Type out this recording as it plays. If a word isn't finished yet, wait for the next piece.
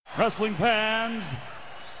Wrestling fans,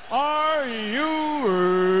 are you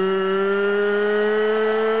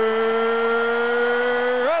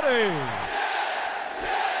ready?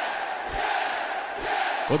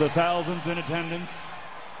 For the thousands in attendance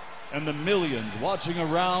and the millions watching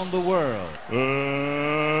around the world,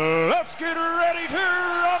 let's get ready to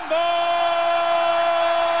rumble!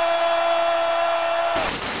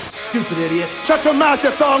 Stupid idiot. Shut your mouth,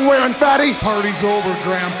 you thong-wearing fatty. Party's over,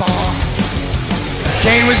 Grandpa.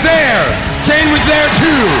 Kane was there. Kane was there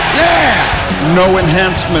too. Yeah. No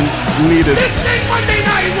enhancement needed. This ain't Monday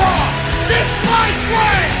Night Raw. This fight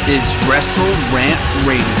way is Wrestle Rant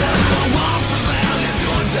Radio.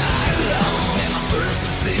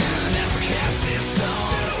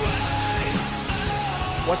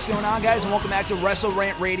 What's going on, guys, and welcome back to Wrestle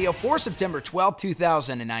Rant Radio for September 12th,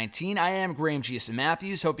 2019. I am Graham G.S.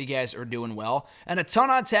 Matthews. Hope you guys are doing well. And a ton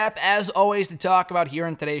on tap, as always, to talk about here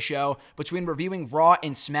in today's show, between reviewing Raw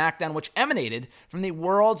and SmackDown, which emanated from the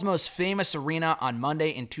world's most famous arena on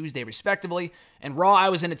Monday and Tuesday, respectively. And Raw, I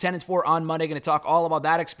was in attendance for on Monday. Going to talk all about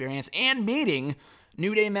that experience and meeting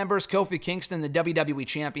New Day members Kofi Kingston, the WWE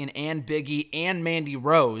Champion, and Big E and Mandy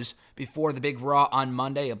Rose before the big Raw on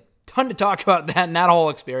Monday. Ton to talk about that and that whole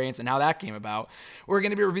experience and how that came about. We're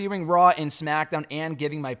going to be reviewing Raw and SmackDown and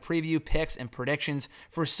giving my preview picks and predictions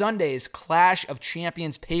for Sunday's Clash of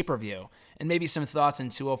Champions pay-per-view, and maybe some thoughts on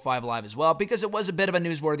 205 Live as well, because it was a bit of a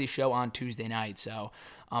newsworthy show on Tuesday night. So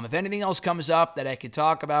if anything else comes up that I could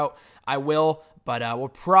talk about, I will, but we're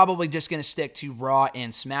probably just going to stick to Raw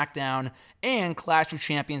and SmackDown and Clash of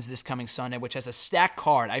Champions this coming Sunday, which has a stacked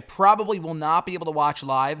card. I probably will not be able to watch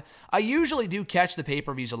live. I usually do catch the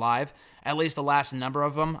pay-per-views live, at least the last number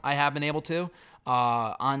of them I have been able to.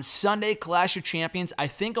 On Sunday, Clash of Champions, I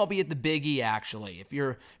think I'll be at the Big E, actually. If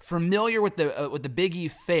you're familiar with the Big E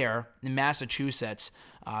Fair in Massachusetts,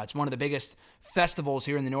 it's one of the biggest festivals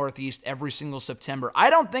here in the Northeast every single September. I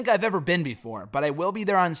don't think I've ever been before, but I will be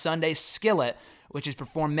there on Sunday. Skillet, which has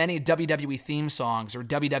performed many WWE theme songs or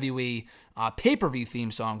WWE pay-per-view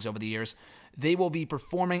theme songs over the years, they will be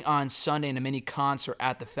performing on Sunday in a mini concert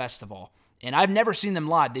at the festival. And I've never seen them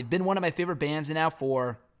live. They've been one of my favorite bands now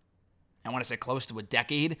for, I want to say, close to a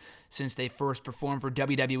decade, since they first performed for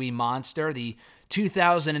WWE Monster, the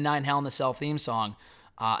 2009 Hell in a Cell theme song.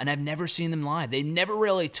 And I've never seen them live. They never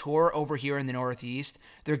really tour over here in the Northeast.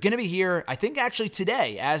 They're going to be here, I think actually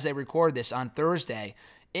today, as I record this on Thursday,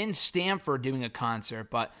 in Stamford doing a concert,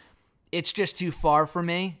 but it's just too far for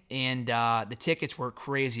me, and the tickets were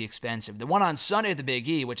crazy expensive. The one on Sunday at the Big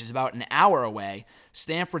E, which is about an hour away,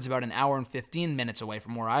 Stamford's about an hour and 15 minutes away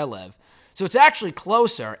from where I live. So it's actually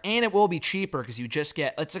closer, and it will be cheaper because you just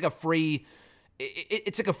get, it's like a free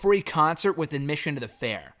concert with admission to the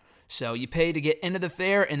fair. So you pay to get into the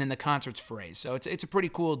fair, and then the concert's free. So it's a pretty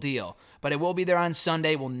cool deal. But I will be there on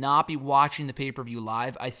Sunday. Will not be watching the pay-per-view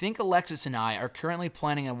live. I think Alexis and I are currently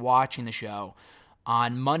planning on watching the show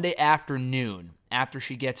on Monday afternoon after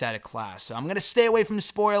she gets out of class. So I'm going to stay away from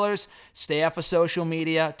spoilers, stay off of social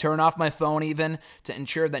media, turn off my phone even, to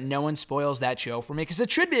ensure that no one spoils that show for me, because it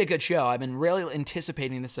should be a good show. I've been really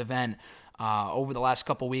anticipating this event over the last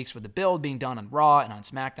couple weeks with the build being done on Raw and on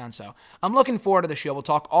SmackDown. So I'm looking forward to the show. We'll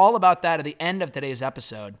talk all about that at the end of today's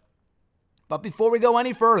episode. But before we go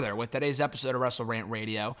any further with today's episode of Wrestle Rant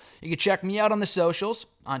Radio, you can check me out on the socials,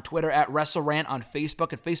 on Twitter at WrestleRant, on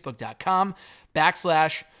Facebook at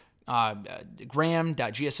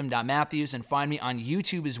facebook.com/Graham.gsm.Matthews, and find me on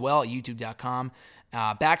YouTube as well at youtube.com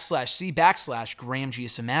 /C/Graham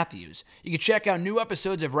G.S. Matthews. You can check out new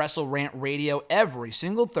episodes of Wrestle Rant Radio every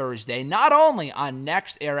single Thursday, not only on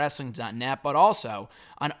nextairwrestling.net, but also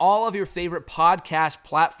on all of your favorite podcast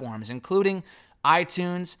platforms, including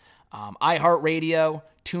iTunes, iHeartRadio,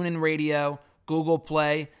 TuneIn Radio, Google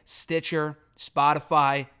Play, Stitcher,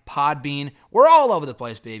 Spotify, Podbean. We're all over the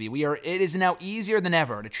place, baby. It is now easier than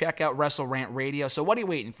ever to check out Wrestle Rant Radio. So what are you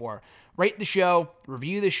waiting for? Rate the show,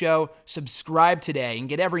 review the show, subscribe today, and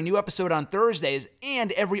get every new episode on Thursdays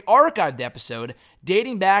and every archived episode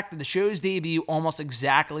dating back to the show's debut almost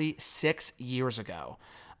exactly 6 years ago.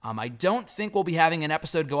 I don't think we'll be having an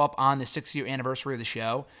episode go up on the 6-year anniversary of the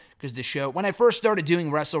show, because the show, when I first started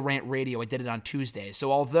doing Wrestle Rant Radio, I did it on Tuesdays.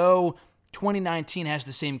 So although 2019 has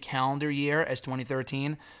the same calendar year as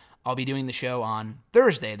 2013, I'll be doing the show on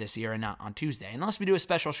Thursday this year and not on Tuesday. Unless we do a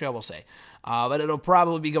special show, we'll see. But it'll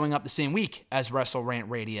probably be going up the same week as Wrestle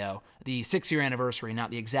Rant Radio, the 6-year anniversary,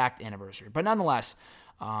 not the exact anniversary. But nonetheless,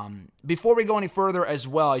 before we go any further as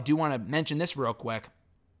well, I do want to mention this real quick,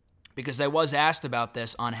 because I was asked about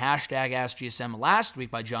this on #AskGSM last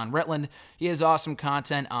week by John Ritland. He has awesome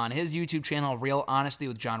content on his YouTube channel, Real Honesty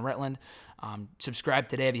with John Ritland. Subscribe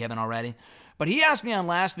today if you haven't already. But he asked me on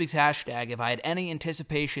last week's hashtag if I had any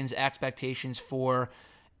anticipations, expectations for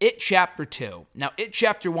It Chapter 2. Now, It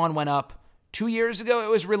Chapter 1 went up 2 years ago. It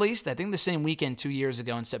was released, I think the same weekend 2 years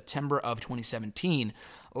ago in September of 2017.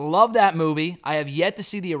 Love that movie. I have yet to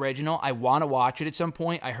see the original. I want to watch it at some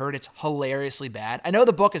point. I heard it's hilariously bad. I know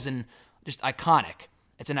the book is just iconic.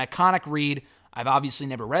 It's an iconic read. I've obviously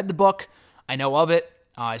never read the book. I know of it.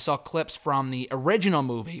 I saw clips from the original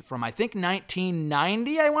movie from, I think,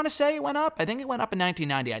 1990, I want to say it went up. I think it went up in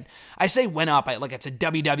 1990. I say went up, like it's a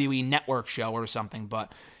WWE network show or something,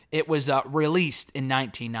 but it was released in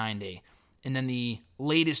 1990. And then the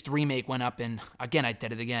latest remake went up in, again, I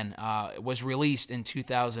did it again, it was released in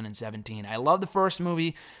 2017. I love the first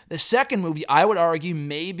movie. The second movie, I would argue,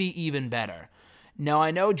 may be even better. Now,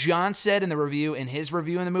 I know John said in his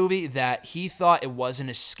review in the movie, that he thought it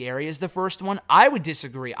wasn't as scary as the first one. I would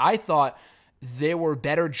disagree. I thought there were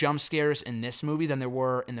better jump scares in this movie than there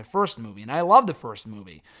were in the first movie, and I love the first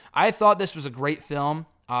movie. I thought this was a great film,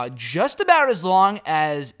 just about as long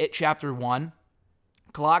as It Chapter 1.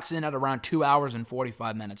 Clocks in at around 2 hours and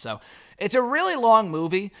 45 minutes, so it's a really long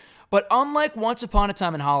movie, but unlike Once Upon a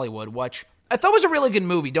Time in Hollywood, which I thought was a really good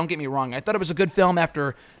movie, don't get me wrong. I thought it was a good film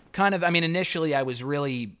after initially I was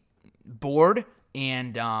really bored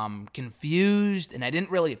and confused, and I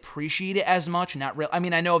didn't really appreciate it as much.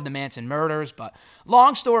 I know of the Manson murders, but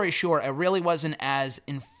long story short, I really wasn't as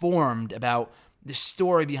informed about the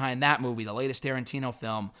story behind that movie, the latest Tarantino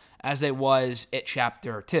film, as I was It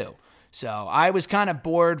Chapter 2. So I was kind of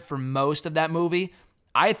bored for most of that movie.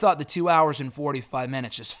 I thought the 2 hours and 45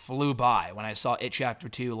 minutes just flew by when I saw It Chapter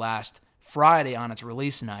 2 last Friday on its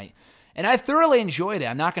release night. And I thoroughly enjoyed it.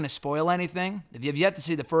 I'm not going to spoil anything. If you have yet to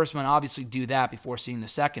see the first one, obviously do that before seeing the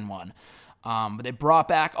second one. But they brought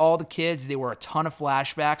back all the kids. There were a ton of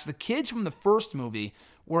flashbacks. The kids from the first movie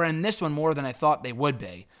were in this one more than I thought they would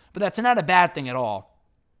be. But that's not a bad thing at all.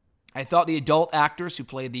 I thought the adult actors who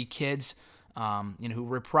played the kids, who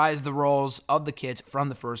reprised the roles of the kids from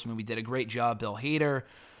the first movie, did a great job. Bill Hader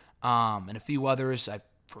and a few others. I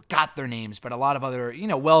forgot their names, but a lot of other,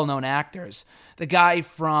 well-known actors. The guy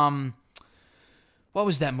from... what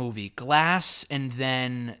was that movie? Glass, and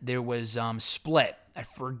then there was Split. I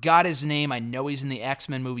forgot his name. I know he's in the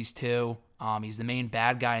X-Men movies too. He's the main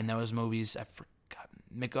bad guy in those movies. I forgot.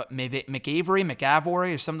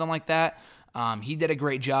 McAvoy, or something like that. He did a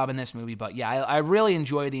great job in this movie. But yeah, I really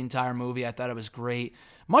enjoyed the entire movie. I thought it was great.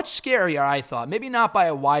 Much scarier, I thought. Maybe not by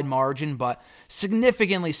a wide margin, but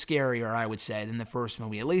significantly scarier, I would say, than the first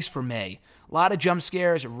movie, at least for me. A lot of jump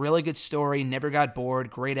scares, a really good story, never got bored,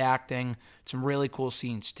 great acting, some really cool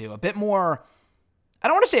scenes too. A bit more, I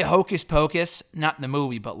don't want to say hocus pocus, not in the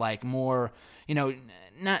movie, but like more,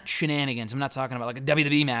 not shenanigans. I'm not talking about like a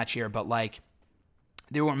WWE match here, but like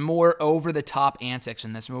there were more over-the-top antics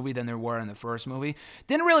in this movie than there were in the first movie.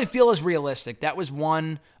 Didn't really feel as realistic. That was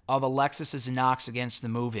one of Alexis's knocks against the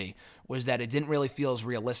movie, was that it didn't really feel as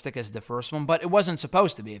realistic as the first one, but it wasn't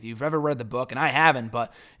supposed to be. If you've ever read the book, and I haven't,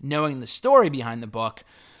 but knowing the story behind the book,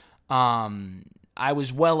 I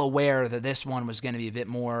was well aware that this one was going to be a bit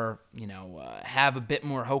more, have a bit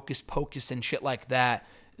more hocus pocus and shit like that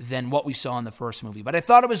than what we saw in the first movie. But I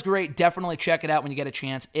thought it was great. Definitely check it out when you get a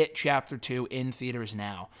chance. It Chapter 2 in theaters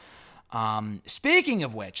now. Speaking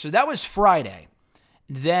of which, so that was Friday.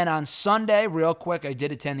 Then on Sunday, real quick, I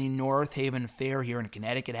did attend the North Haven Fair here in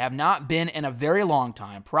Connecticut. Have not been in a very long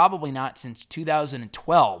time, probably not since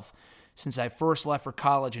 2012, since I first left for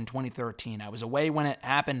college in 2013. I was away when it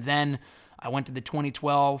happened then. I went to the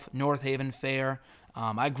 2012 North Haven Fair.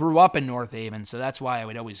 I grew up in North Haven, so that's why I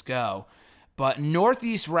would always go. But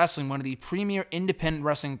Northeast Wrestling, one of the premier independent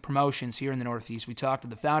wrestling promotions here in the Northeast. We talked to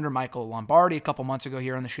the founder, Michael Lombardi, a couple months ago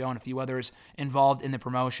here on the show, and a few others involved in the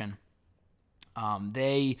promotion.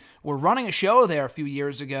 They were running a show there a few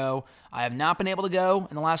years ago. I have not been able to go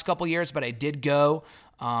in the last couple years, but I did go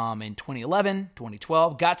in 2011,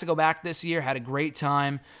 2012. Got to go back this year, had a great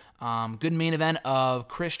time. Good main event of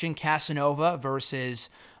Christian Casanova versus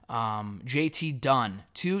JT Dunn.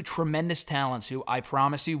 Two tremendous talents who I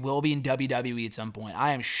promise you will be in WWE at some point.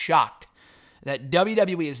 I am shocked that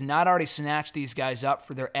WWE has not already snatched these guys up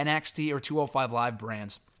for their NXT or 205 Live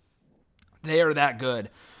brands. They are that good.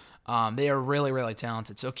 They are really, really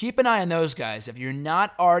talented. So keep an eye on those guys. If you're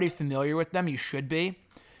not already familiar with them, you should be.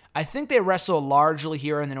 I think they wrestle largely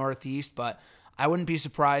here in the Northeast, but I wouldn't be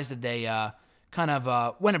surprised if they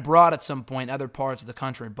went abroad at some point in other parts of the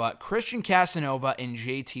country. But Christian Casanova and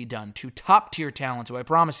JT Dunn, two top-tier talents who I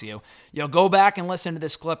promise you'll go back and listen to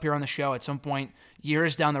this clip here on the show at some point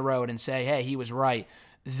years down the road and say, hey, he was right.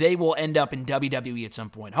 they will end up in WWE at some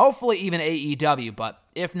point. Hopefully even AEW, but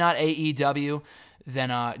if not AEW, then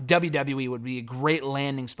WWE would be a great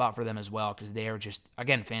landing spot for them as well, because they are just,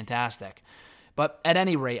 again, fantastic. But at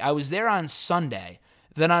any rate, I was there on Sunday.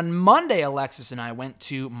 Then on Monday, Alexis and I went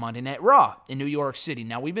to Monday Night Raw in New York City.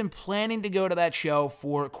 Now, we've been planning to go to that show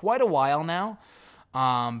for quite a while now,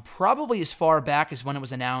 probably as far back as when it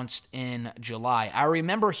was announced in July. I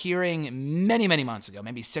remember hearing many, many months ago,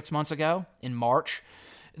 maybe 6 months ago, in March,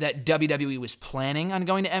 that WWE was planning on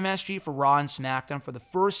going to MSG for Raw and SmackDown for the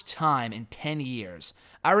first time in 10 years.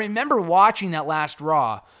 I remember watching that last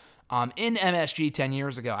Raw in MSG 10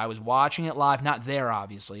 years ago. I was watching it live, not there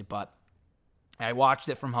obviously, but I watched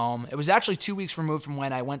it from home. It was actually 2 weeks removed from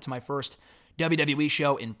when I went to my first WWE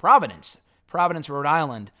show in Providence, Rhode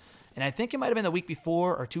Island. And I think it might have been the week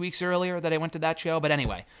before or 2 weeks earlier that I went to that show. But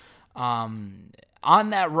anyway, on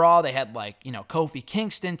that Raw, they had Kofi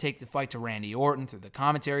Kingston take the fight to Randy Orton through the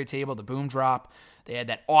commentary table, the boom drop. They had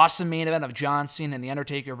that awesome main event of John Cena and The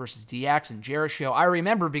Undertaker versus DX and Jericho. I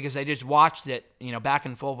remember because I just watched it, back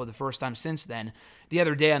and forth for the first time since then, the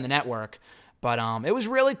other day on the network. But it was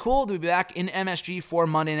really cool to be back in MSG for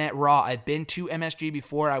Monday Night Raw. I've been to MSG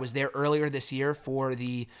before. I was there earlier this year for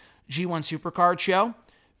the G1 Supercard show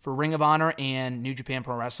for Ring of Honor and New Japan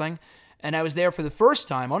Pro Wrestling. And I was there for the first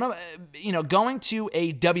time. Going to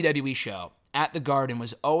a WWE show at the Garden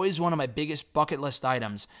was always one of my biggest bucket list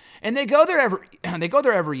items. And they go there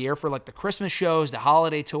every year for the Christmas shows, the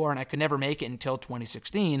holiday tour, and I could never make it until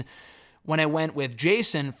 2016 when I went with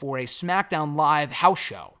Jason for a SmackDown Live house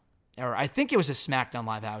show. Or I think it was a SmackDown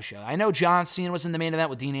Live house show. I know John Cena was in the main event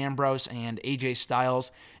with Dean Ambrose and AJ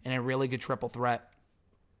Styles in a really good triple threat.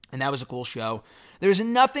 And that was a cool show. There's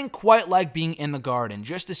nothing quite like being in the Garden.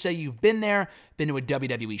 Just to say you've been there, been to a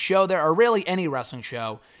WWE show there, or really any wrestling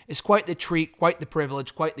show, is quite the treat, quite the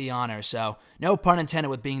privilege, quite the honor. So, no pun intended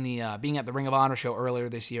with being at the Ring of Honor show earlier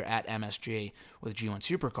this year at MSG with G1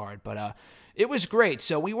 Supercard. But it was great.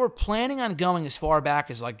 So we were planning on going as far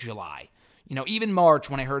back as July. Even March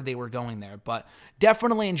when I heard they were going there. But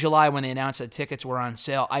definitely in July when they announced that tickets were on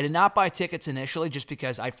sale. I did not buy tickets initially just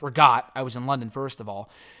because I forgot. I was in London, first of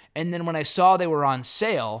all. And then when I saw they were on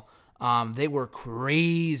sale, they were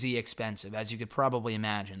crazy expensive, as you could probably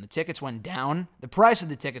imagine. The tickets went down. The price of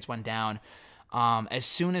the tickets went down as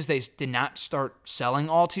soon as they did not start selling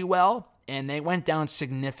all too well. And they went down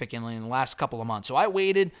significantly in the last couple of months. So I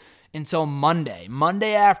waited until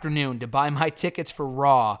Monday afternoon to buy my tickets for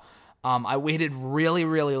Raw. I waited really,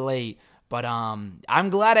 really late. But I'm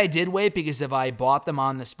glad I did wait, because if I bought them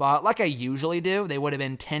on the spot, like I usually do, they would have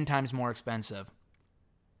been 10 times more expensive.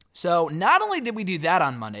 So not only did we do that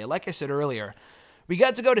on Monday, like I said earlier, we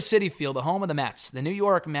got to go to Citi Field, the home of the Mets, the New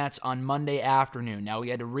York Mets, on Monday afternoon. Now, we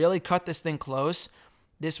had to really cut this thing close.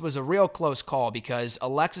 This was a real close call because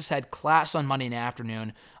Alexis had class on Monday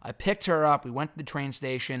afternoon. I picked her up. We went to the train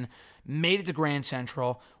station, made it to Grand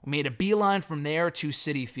Central. We made a beeline from there to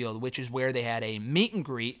Citi Field, which is where they had a meet and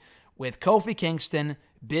greet with Kofi Kingston,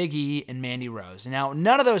 Big E, and Mandy Rose. Now,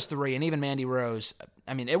 none of those three, and even Mandy Rose,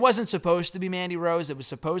 it wasn't supposed to be Mandy Rose. It was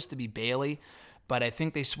supposed to be Bayley, but I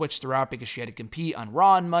think they switched her out because she had to compete on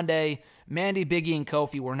Raw on Monday. Mandy, Big E, and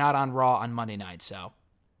Kofi were not on Raw on Monday night, so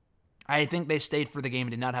I think they stayed for the game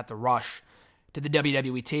and did not have to rush to the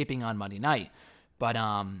WWE taping on Monday night. But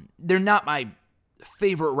they're not my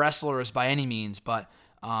favorite wrestlers by any means, but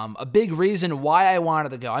a big reason why I wanted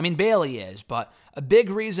to go, Bayley is, but a big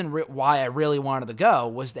reason why I really wanted to go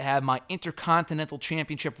was to have my Intercontinental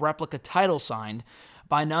Championship replica title signed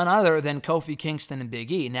by none other than Kofi Kingston and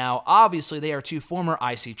Big E. Now, obviously, they are two former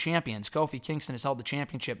IC champions. Kofi Kingston has held the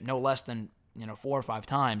championship no less than 4 or 5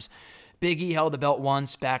 times. Big E held the belt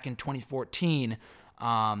once back in 2014.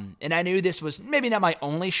 And I knew this was maybe not my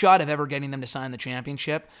only shot of ever getting them to sign the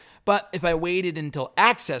championship, but if I waited until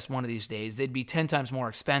Access one of these days, they'd be 10 times more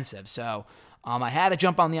expensive. So I had to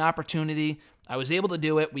jump on the opportunity. I was able to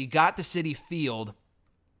do it. We got to Citi Field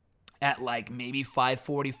at maybe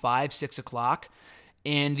 5:45, 6 o'clock.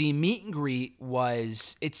 And the meet and greet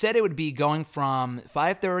it said it would be going from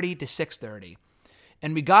 5:30 to 6:30.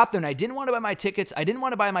 And we got there, and I didn't want to buy my tickets. I didn't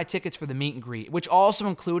want to buy my tickets for the meet and greet, which also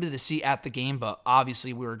included a seat at the game, but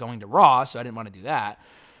obviously we were going to Raw, so I didn't want to do that.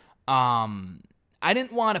 I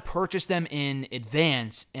didn't want to purchase them in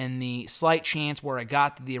advance, and the slight chance where I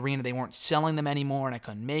got to the arena, they weren't selling them anymore, and I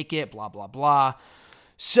couldn't make it, blah, blah, blah.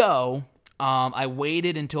 So I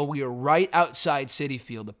waited until we were right outside Citi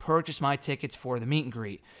Field to purchase my tickets for the meet and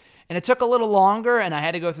greet. And it took a little longer, and I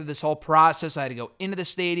had to go through this whole process. I had to go into the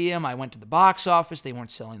stadium. I went to the box office. They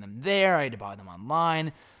weren't selling them there. I had to buy them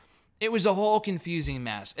online. It was a whole confusing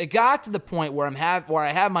mess. It got to the point where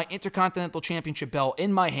I have my Intercontinental Championship belt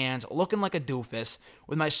in my hands, looking like a doofus,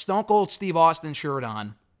 with my Stone Cold Steve Austin shirt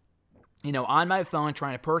on, on my phone,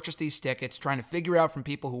 trying to purchase these tickets, trying to figure out from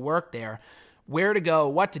people who work there where to go,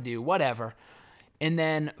 what to do, whatever. And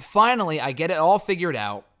then finally, I get it all figured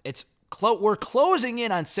out. We're closing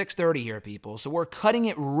in on 6:30 here, people, so we're cutting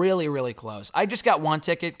it really, really close. I just got one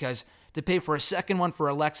ticket because to pay for a second one for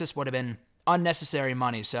Alexis would have been unnecessary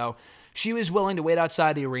money, so she was willing to wait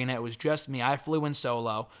outside the arena. It was just me. I flew in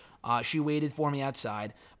solo. She waited for me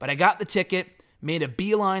outside, but I got the ticket, made a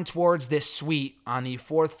beeline towards this suite on the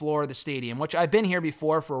 4th floor of the stadium, which I've been here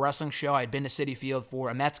before for a wrestling show. I'd been to Citi Field for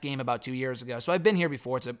a Mets game about 2 years ago, so I've been here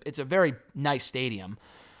before. It's a very nice stadium.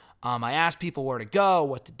 I asked people where to go,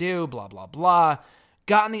 what to do, blah, blah, blah.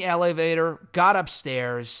 Got in the elevator, got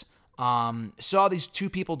upstairs, saw these two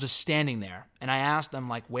people just standing there. And I asked them,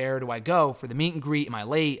 like, where do I go for the meet and greet? Am I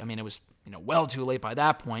late? I mean, it was, well too late by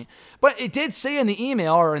that point. But it did say in the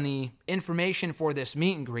email or in the information for this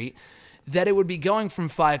meet and greet that it would be going from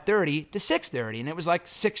 5:30 to 6:30. And it was like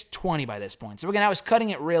 6:20 by this point. So again, I was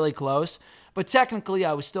cutting it really close. But technically,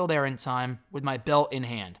 I was still there in time with my belt in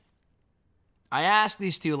hand. I asked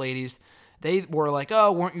these two ladies, they were like,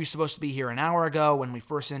 oh, weren't you supposed to be here an hour ago when we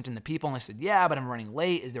first sent in the people? And I said, yeah, but I'm running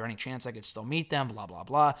late. Is there any chance I could still meet them? Blah, blah,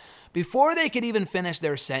 blah. Before they could even finish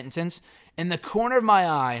their sentence, in the corner of my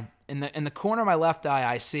eye, in the corner of my left eye,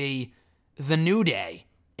 I see The New Day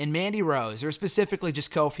and Mandy Rose, or specifically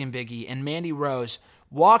just Kofi and Big E, and Mandy Rose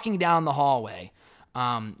walking down the hallway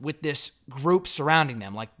with this group surrounding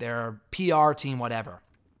them, like their PR team, whatever.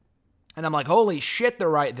 And I'm like, holy shit, they're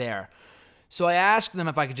right there. So I asked them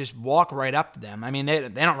if I could just walk right up to them. I mean, they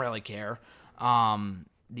don't really care.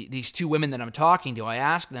 These two women that I'm talking to, I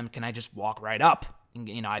asked them, can I just walk right up?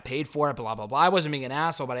 And, I paid for it, blah, blah, blah. I wasn't being an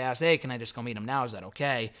asshole, but I asked, hey, can I just go meet them now? Is that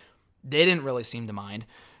okay? They didn't really seem to mind.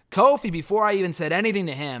 Kofi, before I even said anything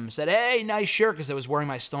to him, said, hey, nice shirt, because I was wearing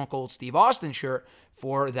my Stone Cold Steve Austin shirt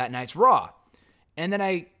for that night's Raw. And then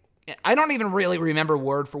I don't even really remember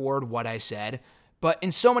word for word what I said, but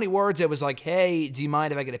in so many words, it was like, hey, do you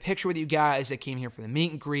mind if I get a picture with you guys that came here for the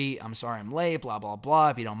meet and greet? I'm sorry I'm late, blah, blah, blah,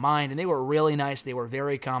 if you don't mind. And they were really nice. They were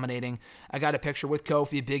very accommodating. I got a picture with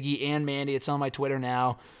Kofi, Big E, and Mandy. It's on my Twitter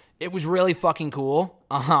now. It was really fucking cool.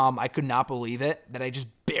 I could not believe it that I just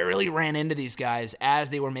barely ran into these guys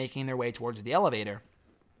as they were making their way towards the elevator.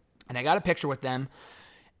 And I got a picture with them.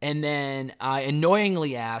 And then I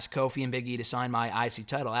annoyingly asked Kofi and Big E to sign my IC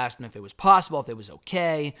title. I asked them if it was possible, if it was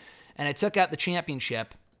okay. And I took out the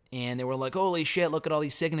championship, and they were like, holy shit, look at all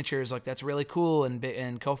these signatures. Like, that's really cool. And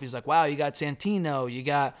Kofi's like, wow, you got Santino. You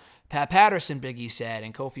got Pat Patterson, Big E said.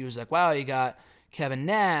 And Kofi was like, wow, you got Kevin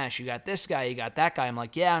Nash. You got this guy. You got that guy. I'm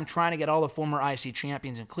like, yeah, I'm trying to get all the former IC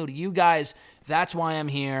champions, including you guys. That's why I'm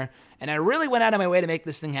here. And I really went out of my way to make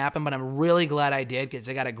this thing happen, but I'm really glad I did because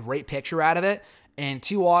I got a great picture out of it. And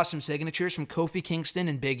two awesome signatures from Kofi Kingston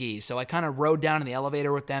and Big E. So I kind of rode down in the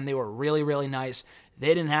elevator with them. They were really, really nice.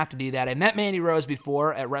 They didn't have to do that. I met Mandy Rose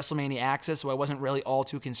before at WrestleMania Access, so I wasn't really all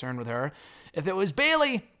too concerned with her. If it was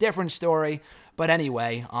Bayley, different story. But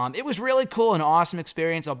anyway, it was really cool, an awesome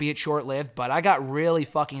experience, albeit short-lived. But I got really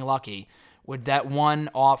fucking lucky with that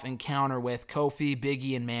one-off encounter with Kofi, Big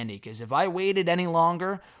E, and Mandy. Because if I waited any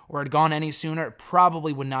longer or had gone any sooner, it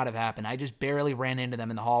probably would not have happened. I just barely ran into them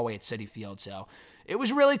in the hallway at Citi Field. So it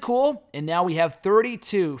was really cool. And now we have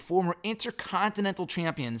 32 former Intercontinental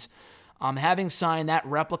Champions having signed that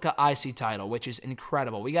replica IC title, which is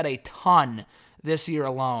incredible. We got a ton this year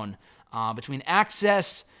alone. Between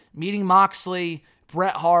Access, meeting Moxley,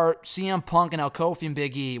 Bret Hart, CM Punk, and now Kofi and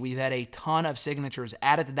Big E, we've had a ton of signatures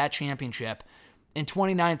added to that championship in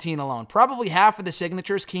 2019 alone. Probably half of the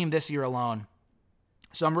signatures came this year alone.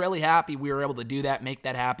 So I'm really happy we were able to do that, make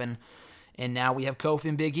that happen. And now we have Kofi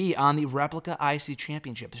and Big E on the replica IC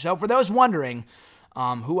championship. So for those wondering,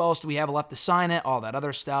 who else do we have left to sign it, all that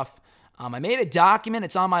other stuff, I made a document.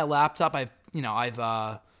 It's on my laptop. I've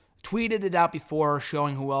tweeted it out before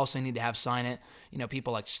showing who else I need to have sign it.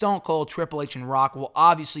 People like Stone Cold, Triple H, and Rock will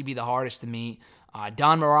obviously be the hardest to meet.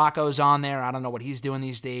 Don Morocco's on there. I don't know what he's doing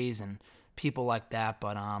these days and people like that.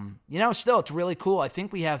 But, still, it's really cool. I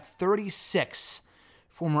think we have 36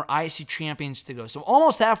 former IC champions to go. So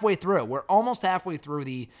almost halfway through. We're almost halfway through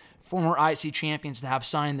the former IC champions to have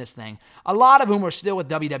signed this thing. A lot of whom are still with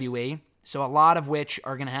WWE. So a lot of which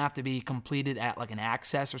are going to have to be completed at like an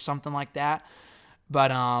Access or something like that.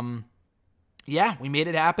 But, yeah, we made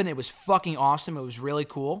it happen. It was fucking awesome. It was really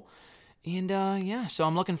cool. And, so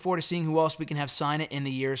I'm looking forward to seeing who else we can have sign it in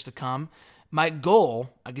the years to come. My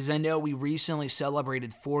goal, because I know we recently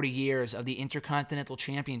celebrated 40 years of the Intercontinental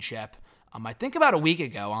Championship I think about a week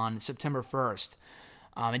ago on September 1st.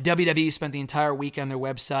 And WWE spent the entire week on their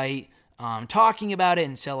website talking about it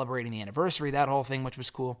and celebrating the anniversary, that whole thing, which was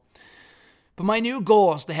cool. But my new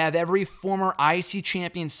goal is to have every former IC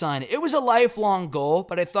champion sign it. It was a lifelong goal,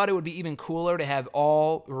 but I thought it would be even cooler to have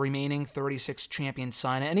all remaining 36 champions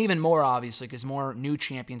sign it, and even more, obviously, because more new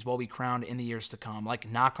champions will be crowned in the years to come,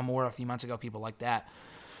 like Nakamura a few months ago, people like that.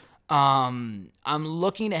 I'm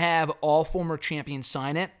looking to have all former champions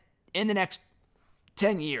sign it in the next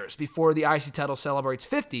 10 years before the IC title celebrates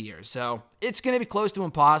 50 years. So it's going to be close to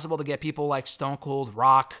impossible to get people like Stone Cold,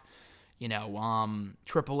 Rock,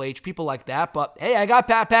 Triple H, people like that. But hey, I got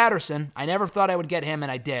Pat Patterson. I never thought I would get him,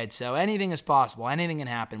 and I did. So anything is possible. Anything can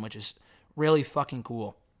happen, which is really fucking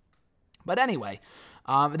cool. But anyway,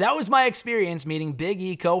 that was my experience meeting Big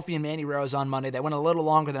E, Kofi, and Mandy Rose on Monday. That went a little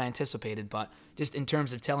longer than I anticipated, but just in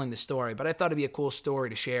terms of telling the story. But I thought it'd be a cool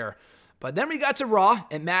story to share. But then we got to Raw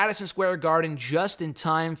at Madison Square Garden just in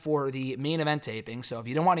time for the main event taping. So if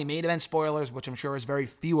you don't want any main event spoilers, which I'm sure is very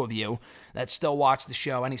few of you that still watch the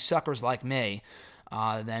show, any suckers like me,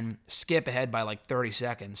 then skip ahead by like 30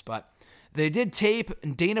 seconds. But they did tape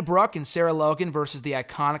Dana Brooke and Sarah Logan versus the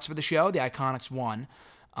Iconics for the show. The Iconics won.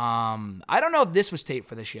 I don't know if this was taped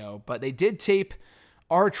for the show, but they did tape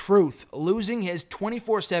R-Truth losing his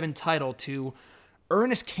 24/7 title to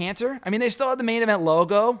Ernest Cantor. I mean, they still had the main event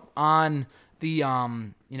logo on the,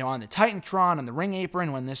 on the Titantron, on the ring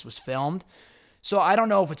apron when this was filmed. So I don't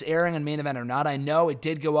know if it's airing on main event or not. I know it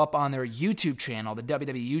did go up on their YouTube channel, the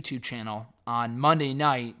WWE YouTube channel, on Monday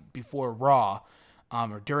night before Raw,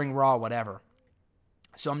 or during Raw, whatever.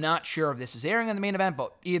 So I'm not sure if this is airing on the main event,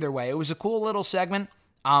 but either way, it was a cool little segment.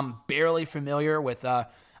 I'm barely familiar with,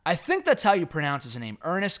 I think that's how you pronounce his name,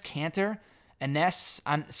 Ernest Cantor,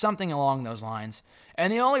 something along those lines.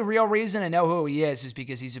 And the only real reason I know who he is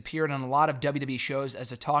because he's appeared on a lot of WWE shows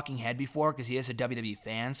as a talking head before, because he is a WWE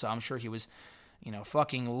fan, so I'm sure he was,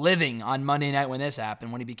 fucking living on Monday night when this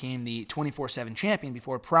happened, when he became the 24/7 champion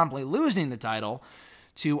before promptly losing the title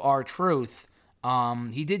to R-Truth.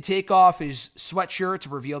 He did take off his sweatshirt to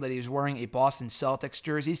reveal that he was wearing a Boston Celtics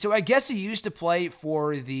jersey. So I guess he used to play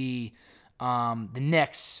for the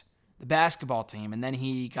Knicks, the basketball team, and then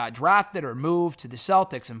he got drafted or moved to the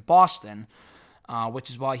Celtics in Boston, which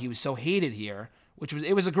is why he was so hated here.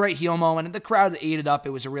 It was a great heel moment, and the crowd ate it up. It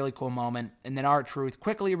was a really cool moment, and then R-Truth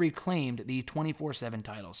quickly reclaimed the 24/7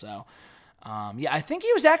 title. So, I think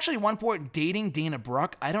he was actually at one point dating Dana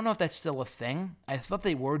Brooke. I don't know if that's still a thing. I thought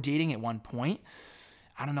they were dating at one point.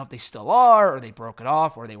 I don't know if they still are, or they broke it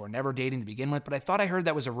off, or they were never dating to begin with, but I thought I heard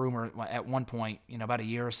that was a rumor at one point, about a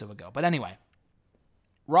year or so ago. But anyway,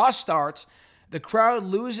 Raw starts. The crowd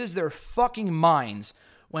loses their fucking minds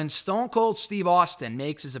when Stone Cold Steve Austin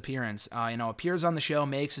makes his appearance, appears on the show,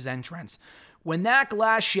 makes his entrance. When that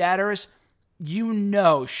glass shatters,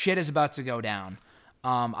 shit is about to go down.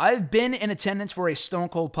 I've been in attendance for a Stone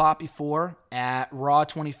Cold Pop before at Raw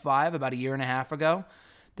 25 about a year and a half ago.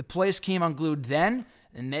 The place came unglued then,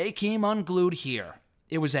 and they came unglued here.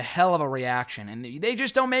 It was a hell of a reaction, and they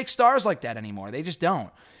just don't make stars like that anymore. They just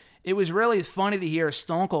don't. It was really funny to hear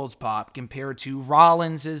Stone Cold's pop compared to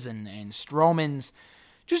Rollins's and Strowman's,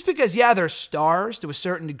 just because, they're stars to a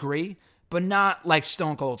certain degree, but not like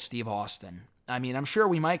Stone Cold Steve Austin. I mean, I'm sure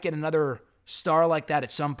we might get another star like that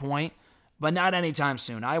at some point, but not anytime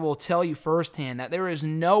soon. I will tell you firsthand that there is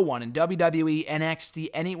no one in WWE, NXT,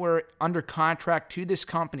 anywhere under contract to this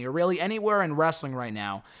company, or really anywhere in wrestling right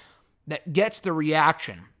now, that gets the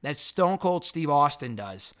reaction that Stone Cold Steve Austin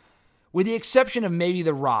does, with the exception of maybe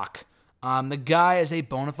The Rock. The guy is a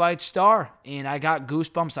bona fide star, and I got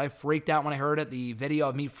goosebumps. I freaked out when I heard it. The video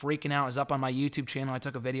of me freaking out is up on my YouTube channel. I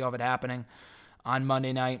took a video of it happening on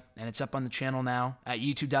Monday night, and it's up on the channel now at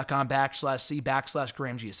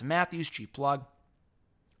youtube.com/C/Graham G.S. Matthews, cheap plug.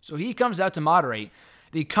 So he comes out to moderate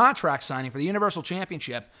the contract signing for the Universal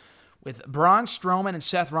Championship with Braun Strowman and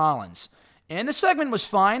Seth Rollins. And the segment was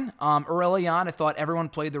fine. Early on, I thought everyone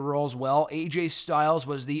played the roles well. AJ Styles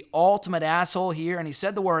was the ultimate asshole here, and he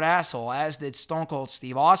said the word asshole, as did Stone Cold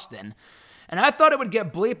Steve Austin. And I thought it would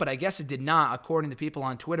get bleeped, but I guess it did not, according to people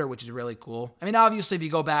on Twitter, which is really cool. I mean, obviously, if you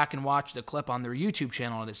go back and watch the clip on their YouTube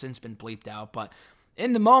channel, it has since been bleeped out. But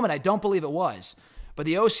in the moment, I don't believe it was. But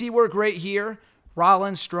the OC were great here.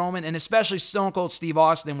 Rollins, Strowman, and especially Stone Cold Steve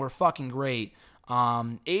Austin were fucking great.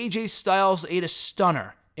 AJ Styles ate a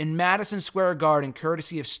stunner in Madison Square Garden,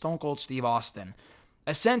 courtesy of Stone Cold Steve Austin.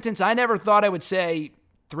 A sentence I never thought I would say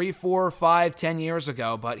 3, 4, 5, 10 years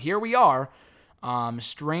ago, but here we are.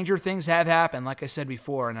 Stranger things have happened, like I said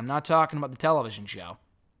before, and I'm not talking about the television show.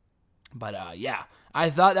 But I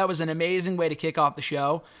thought that was an amazing way to kick off the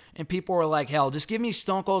show, and people were like, hell, just give me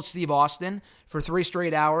Stone Cold Steve Austin for 3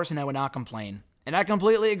 straight hours and I would not complain. And I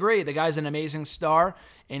completely agree. The guy's an amazing star,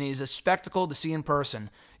 and he's a spectacle to see in person.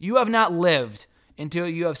 You have not lived until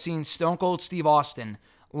you have seen Stone Cold Steve Austin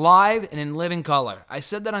live and in living color. I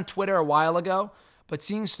said that on Twitter a while ago, but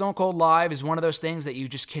seeing Stone Cold live is one of those things that you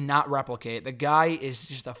just cannot replicate. The guy is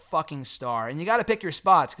just a fucking star. And you got to pick your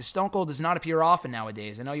spots, because Stone Cold does not appear often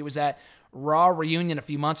nowadays. I know he was at Raw Reunion a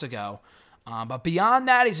few months ago. But beyond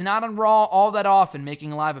that, he's not on Raw all that often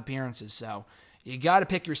making live appearances. So you got to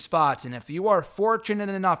pick your spots. And if you are fortunate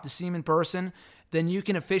enough to see him in person, then you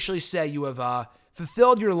can officially say you have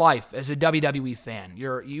fulfilled your life as a WWE fan.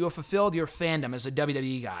 You have fulfilled your fandom as a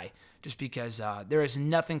WWE guy, just because there is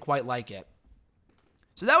nothing quite like it.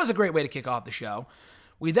 So that was a great way to kick off the show.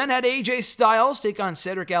 We then had AJ Styles take on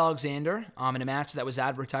Cedric Alexander in a match that was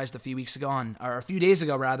advertised a few days ago on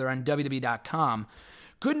WWE.com.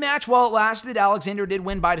 Good match while it lasted. Alexander did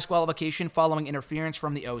win by disqualification following interference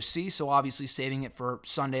from the OC, so obviously saving it for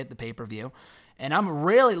Sunday at the pay-per-view. And I'm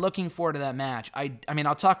really looking forward to that match. I mean,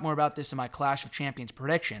 I'll talk more about this in my Clash of Champions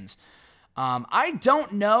predictions. I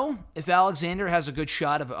don't know if Alexander has a good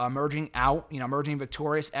shot of emerging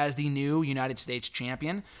victorious as the new United States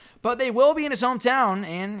champion, but they will be in his hometown,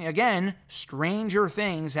 and again, stranger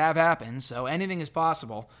things have happened, so anything is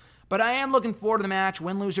possible. But I am looking forward to the match.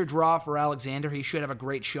 Win, lose, or draw for Alexander. He should have a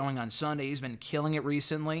great showing on Sunday. He's been killing it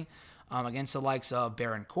recently against the likes of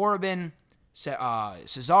Baron Corbin,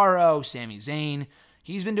 Cesaro, Sami Zayn.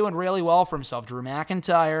 He's been doing really well for himself. Drew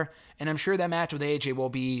McIntyre, and I'm sure that match with AJ will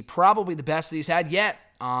be probably the best that he's had yet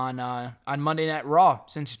on Monday Night Raw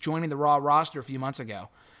since joining the Raw roster a few months ago.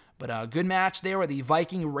 But a good match there with the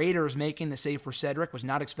Viking Raiders making the save for Cedric. Was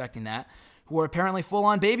not expecting that. Who are apparently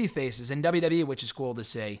full-on baby faces in WWE, which is cool to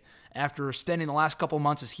see. After spending the last couple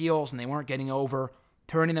months as heels and they weren't getting over,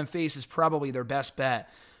 turning them face is probably their best bet.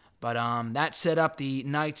 But that set up the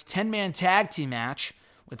night's 10-man tag team match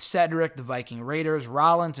with Cedric, the Viking Raiders,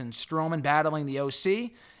 Rollins, and Strowman battling the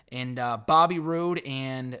OC, and Bobby Roode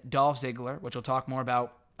and Dolph Ziggler, which we'll talk more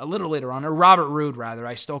about a little later on, or Robert Roode, rather.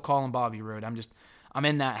 I still call him Bobby Roode. I'm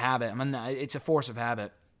in that habit. It's a force of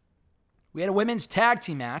habit. We had a women's tag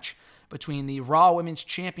team match between the Raw Women's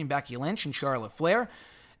Champion Becky Lynch and Charlotte Flair,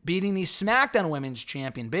 beating the SmackDown Women's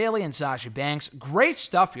Champion Bayley and Sasha Banks. Great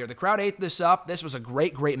stuff here. The crowd ate this up. This was a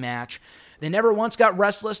great, great match. They never once got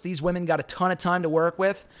restless. These women got a ton of time to work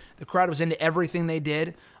with. The crowd was into everything they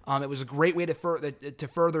did. It was a great way to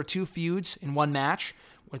further two feuds in one match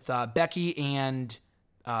with Becky and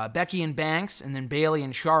Banks, and then Bayley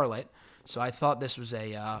and Charlotte. So I thought this was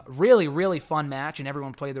a really, really fun match, and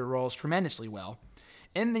everyone played their roles tremendously well.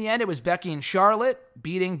 In the end, it was Becky and Charlotte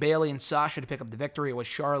beating Bayley and Sasha to pick up the victory. It was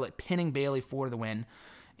Charlotte pinning Bayley for the win.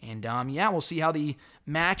 And we'll see how the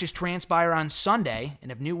matches transpire on Sunday,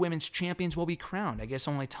 and if new women's champions will be crowned. I guess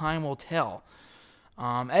only time will tell.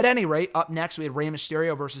 At any rate, up next we had Rey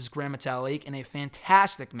Mysterio versus Gran Metalik in a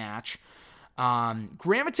fantastic match. Gran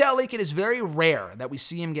Metalik, it is very rare that we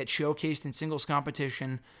see him get showcased in singles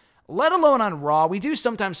competition, let alone on Raw. We do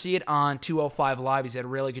sometimes see it on 205 Live. He's had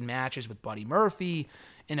really good matches with Buddy Murphy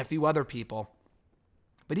and a few other people.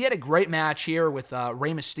 But he had a great match here with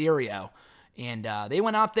Rey Mysterio. And they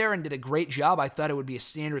went out there and did a great job. I thought it would be a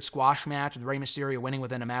standard squash match with Rey Mysterio winning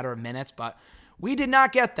within a matter of minutes, but we did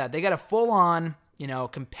not get that. They got a full-on,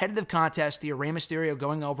 competitive contest here. Rey Mysterio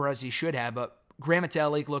going over as he should have, but Gran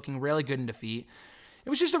Metalik looking really good in defeat. It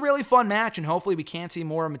was just a really fun match, and hopefully we can see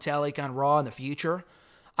more of Metalik on Raw in the future.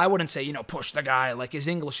 I wouldn't say, push the guy. Like, his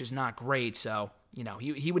English is not great, so,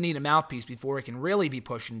 he would need a mouthpiece before he can really be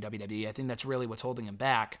pushed in WWE. I think that's really what's holding him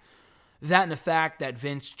back. That and the fact that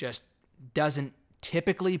Vince just doesn't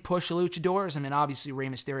typically push luchadors. I mean, obviously Rey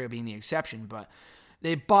Mysterio being the exception, but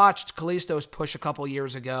they botched Kalisto's push a couple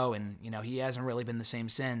years ago, and, he hasn't really been the same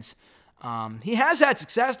since. He has had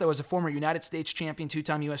success, though, as a former United States champion,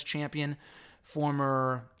 two-time U.S. champion,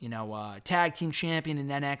 former, tag team champion in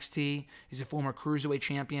NXT. He's a former cruiserweight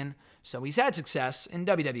champion. So he's had success in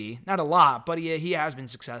WWE. Not a lot, but he has been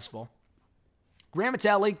successful. Gran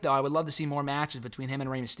Metalik, though, I would love to see more matches between him and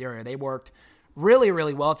Rey Mysterio. They worked really,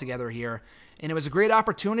 really well together here, and it was a great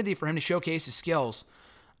opportunity for him to showcase his skills.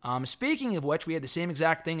 Speaking of which, we had the same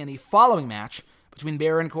exact thing in the following match between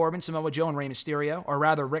Baron Corbin, Samoa Joe, and Rey Mysterio, or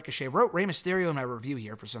rather Ricochet. Wrote Rey Mysterio in my review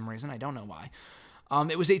here for some reason. I don't know why.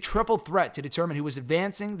 It was a triple threat to determine who was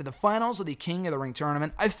advancing to the finals of the King of the Ring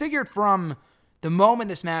tournament. I figured from the moment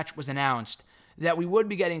this match was announced that we would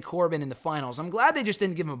be getting Corbin in the finals. I'm glad they just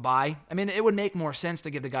didn't give him a bye. I mean, it would make more sense to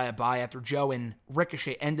give the guy a bye after Joe and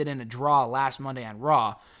Ricochet ended in a draw last Monday on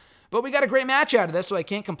Raw. But we got a great match out of this, so I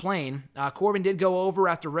can't complain. Corbin did go over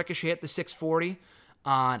after Ricochet hit the 640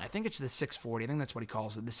 on, I think it's the 640. I think that's what he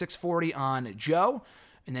calls it. The 640 on Joe.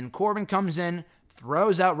 And then Corbin comes in,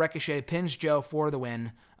 throws out Ricochet, pins Joe for the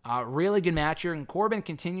win. Really good match here, and Corbin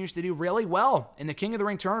continues to do really well in the King of the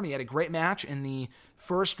Ring tournament. He had a great match in the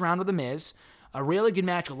first round with The Miz, a really good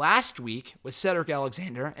match last week with Cedric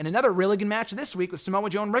Alexander, and another really good match this week with Samoa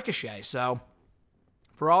Joe and Ricochet. So,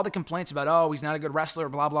 for all the complaints about, oh, he's not a good wrestler,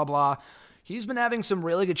 blah, blah, blah, he's been having some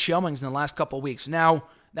really good showings in the last couple of weeks. Now,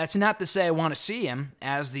 that's not to say I want to see him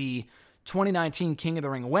as the 2019 King of the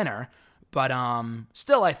Ring winner, but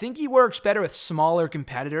still, I think he works better with smaller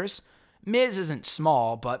competitors. Miz isn't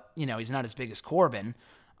small, but, he's not as big as Corbin.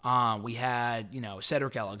 We had,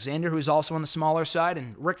 Cedric Alexander, who's also on the smaller side,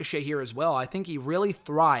 and Ricochet here as well. I think he really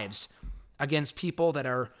thrives against people that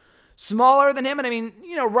are smaller than him. And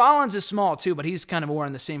Rollins is small too, but he's kind of more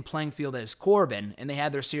on the same playing field as Corbin. And they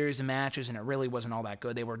had their series of matches, and it really wasn't all that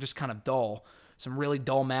good. They were just kind of dull. Some really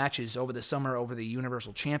dull matches over the summer over the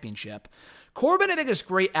Universal Championship. Corbin, I think, is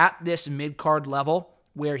great at this mid-card level,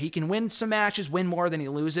 where he can win some matches, wins more than he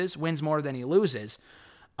loses,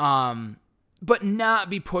 but not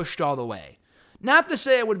be pushed all the way. Not to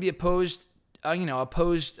say I would be opposed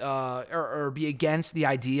or be against the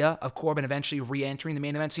idea of Corbin eventually re-entering the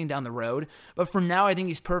main event scene down the road, but for now, I think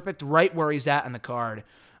he's perfect right where he's at in the card.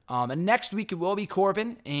 And next week, it will be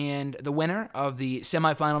Corbin and the winner of the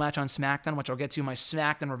semifinal match on SmackDown, which I'll get to in my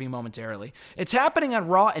SmackDown review momentarily. It's happening on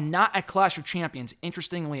Raw and not at Clash of Champions,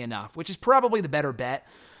 interestingly enough, which is probably the better bet,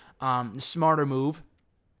 the smarter move,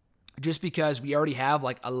 just because we already have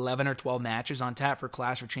like 11 or 12 matches on tap for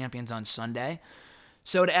Clash of Champions on Sunday.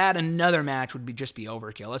 So to add another match would just be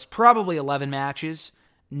overkill. It's probably 11 matches,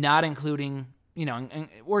 not including, and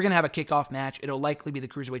we're going to have a kickoff match. It'll likely be the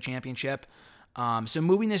Cruiserweight Championship. So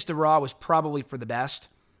moving this to Raw was probably for the best,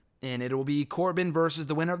 and it will be Corbin versus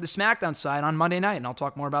the winner of the SmackDown side on Monday night, and I'll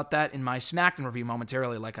talk more about that in my SmackDown review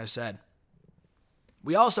momentarily, like I said.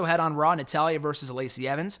 We also had on Raw Natalya versus Lacey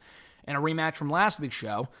Evans, and a rematch from last week's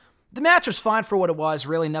show. The match was fine for what it was,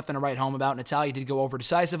 really nothing to write home about. Natalya did go over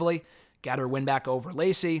decisively, got her win back over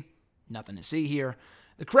Lacey, nothing to see here.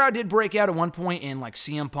 The crowd did break out at one point in like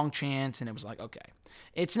CM Punk chants, and it was like, okay.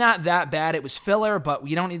 It's not that bad. It was filler, but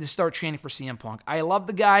you don't need to start chanting for CM Punk. I love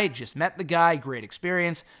the guy, just met the guy, great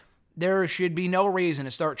experience. There should be no reason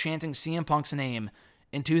to start chanting CM Punk's name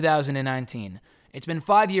in 2019. It's been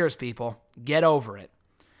 5 years, people. Get over it.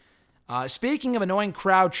 Speaking of annoying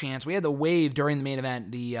crowd chants, we had the wave during the main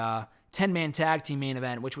event, the 10-man tag team main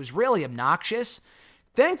event, which was really obnoxious.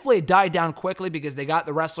 Thankfully, it died down quickly because they got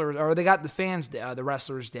the wrestlers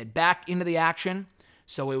did, back into the action.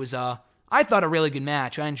 So it was I thought a really good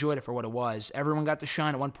match. I enjoyed it for what it was. Everyone got to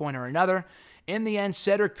shine at one point or another. In the end,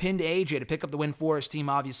 Cedric pinned AJ to pick up the win for his team,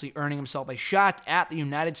 obviously earning himself a shot at the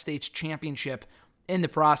United States Championship in the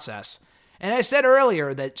process. And I said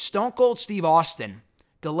earlier that Stone Cold Steve Austin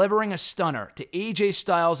delivering a stunner to AJ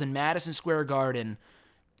Styles in Madison Square Garden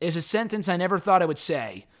is a sentence I never thought I would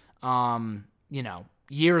say,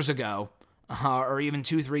 years ago, or even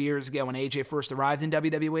 2-3 years ago when AJ first arrived in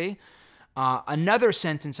WWE. Another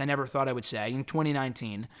sentence I never thought I would say in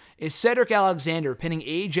 2019 is Cedric Alexander pinning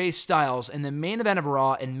AJ Styles in the main event of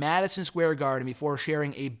Raw in Madison Square Garden before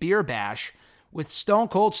sharing a beer bash with Stone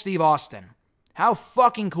Cold Steve Austin. How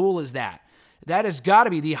fucking cool is that? That has got to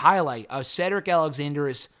be the highlight of Cedric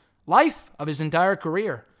Alexander's life, of his entire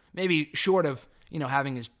career. Maybe short of,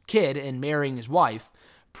 having his kid and marrying his wife.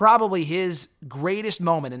 Probably his greatest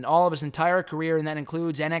moment in all of his entire career, and that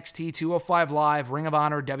includes NXT, 205 Live, Ring of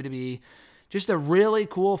Honor, WWE. Just a really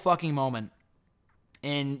cool fucking moment.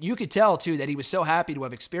 And you could tell, too, that he was so happy to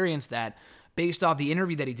have experienced that based off the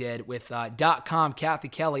interview that he did with .com Kathy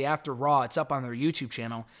Kelly after Raw. It's up on their YouTube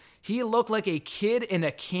channel. He looked like a kid in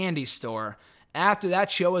a candy store after that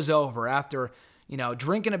show was over, after,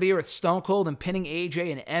 drinking a beer with Stone Cold and pinning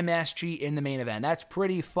AJ and MSG in the main event. That's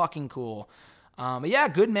pretty fucking cool. But yeah,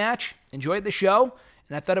 good match. Enjoyed the show,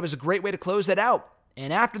 and I thought it was a great way to close that out.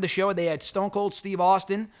 And after the show, they had Stone Cold Steve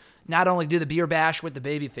Austin not only do the beer bash with the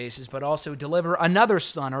baby faces, but also deliver another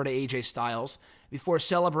stunner to AJ Styles before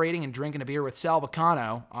celebrating and drinking a beer with Sal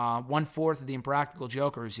Vulcano, 1/4 of the Impractical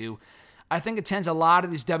Jokers, who I think attends a lot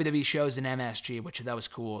of these WWE shows in MSG, which that was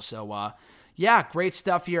cool. So, yeah, great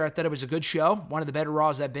stuff here. I thought it was a good show. One of the better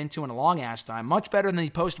Raws I've been to in a long-ass time. Much better than the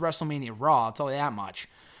post-WrestleMania Raw, I'll tell you that much.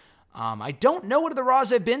 I don't know what of the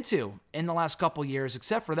Raws I've been to in the last couple years,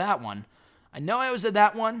 except for that one. I know I was at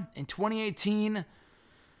that one in 2018.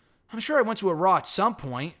 I'm sure I went to a Raw at some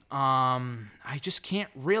point. I just can't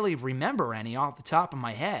really remember any off the top of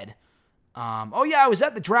my head. Oh yeah, I was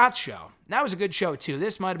at the draft show. That was a good show too.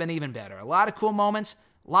 This might have been even better. A lot of cool moments,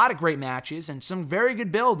 a lot of great matches, and some very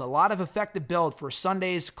good build. A lot of effective build for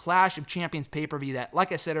Sunday's Clash of Champions pay-per-view that,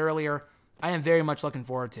 like I said earlier, I am very much looking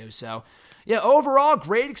forward to. So, yeah, overall,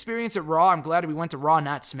 great experience at Raw. I'm glad we went to Raw,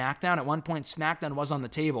 not SmackDown. At one point, SmackDown was on the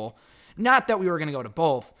table. Not that we were going to go to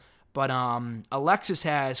both, but Alexis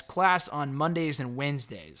has class on Mondays and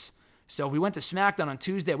Wednesdays. So we went to SmackDown on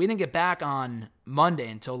Tuesday. We didn't get back on Monday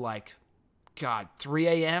until 3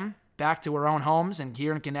 a.m., back to our own homes and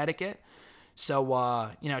here in Connecticut.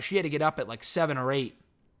 So, she had to get up at 7 or 8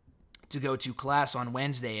 to go to class on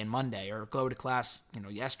Wednesday and Monday, or go to class,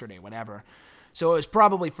 yesterday, whatever. So it was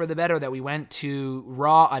probably for the better that we went to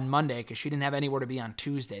Raw on Monday because she didn't have anywhere to be on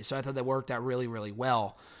Tuesday. So I thought that worked out really, really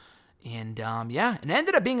well. And, it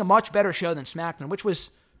ended up being a much better show than SmackDown, which was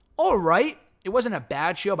all right. It wasn't a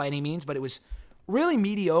bad show by any means, but it was really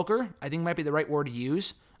mediocre, I think might be the right word to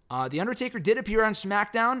use. The Undertaker did appear on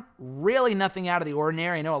SmackDown. Really nothing out of the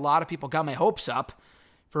ordinary. I know a lot of people got my hopes up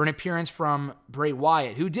for an appearance from Bray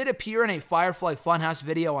Wyatt, who did appear in a Firefly Funhouse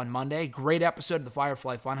video on Monday. Great episode of the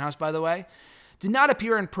Firefly Funhouse, by the way. Did not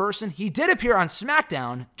appear in person. He did appear on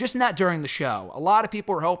SmackDown, just not during the show. A lot of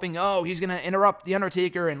people were hoping, he's going to interrupt The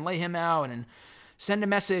Undertaker and lay him out and send a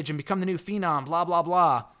message and become the new Phenom, blah, blah,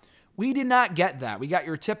 blah. We did not get that. We got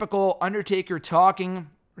your typical Undertaker talking,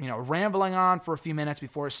 rambling on for a few minutes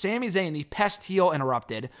before Sami Zayn, the pest heel,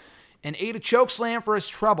 interrupted and ate a chokeslam for his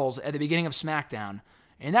troubles at the beginning of SmackDown.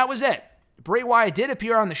 And that was it. Bray Wyatt did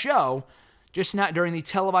appear on the show, just not during the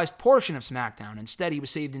televised portion of SmackDown. Instead, he was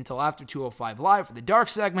saved until after 205 Live for the Dark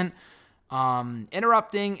segment,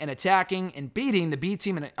 interrupting and attacking and beating the B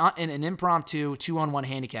Team in an impromptu 2-on-1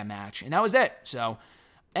 handicap match. And that was it. So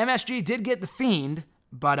MSG did get The Fiend,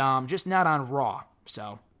 but just not on Raw.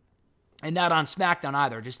 So, and not on SmackDown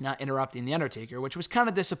either, just not interrupting The Undertaker, which was kind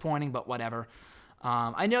of disappointing, but whatever.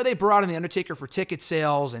 I know they brought in The Undertaker for ticket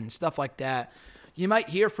sales and stuff like that. You might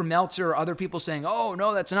hear from Meltzer or other people saying, oh,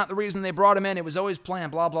 no, that's not the reason they brought him in. It was always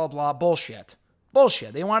planned, blah, blah, blah. Bullshit.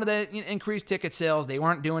 They wanted to increase ticket sales. They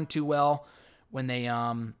weren't doing too well when they,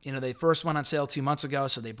 they first went on sale 2 months ago,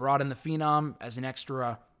 so they brought in the Phenom as an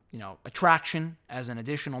extra, attraction, as an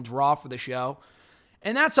additional draw for the show.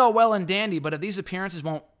 And that's all well and dandy, but if these appearances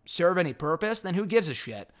won't serve any purpose, then who gives a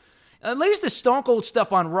shit? At least the Stone Cold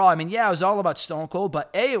stuff on Raw, it was all about Stone Cold, but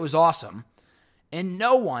it was awesome. And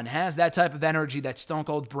no one has that type of energy that Stone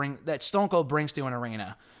Cold brings to an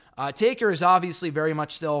arena. Taker is obviously very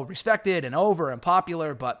much still respected and over and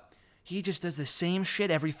popular, but he just does the same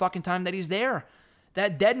shit every fucking time that he's there.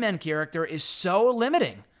 That Deadman character is so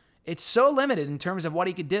limiting. It's so limited in terms of what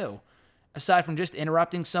he could do. Aside from just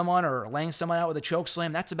interrupting someone or laying someone out with a choke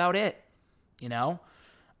slam, that's about it.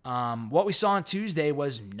 What we saw on Tuesday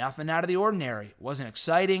was nothing out of the ordinary. It wasn't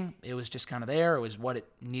exciting. It was just kind of there. It was what it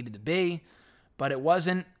needed to be. But it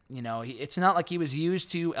wasn't, it's not like he was used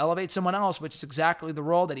to elevate someone else, which is exactly the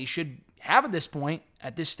role that he should have at this point,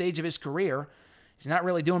 at this stage of his career. He's not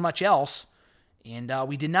really doing much else. And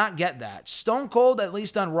we did not get that. Stone Cold, at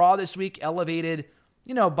least on Raw this week, elevated,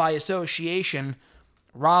 by association,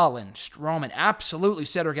 Rollins, Strowman, absolutely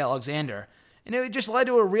Cedric Alexander. And it just led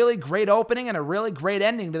to a really great opening and a really great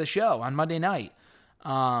ending to the show on Monday night.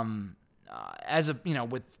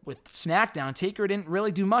 With SmackDown, Taker didn't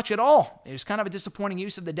really do much at all. It was kind of a disappointing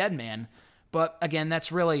use of the dead man. But again,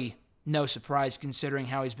 that's really no surprise considering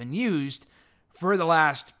how he's been used for the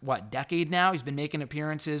last, decade now? He's been making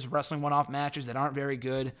appearances, wrestling one-off matches that aren't very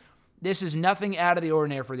good. This is nothing out of the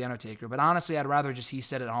ordinary for The Undertaker, but honestly, I'd rather just he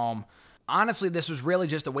sit at home. Honestly, this was really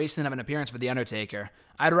just a wasting of an appearance for The Undertaker.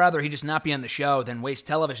 I'd rather he just not be on the show than waste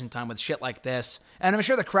television time with shit like this. And I'm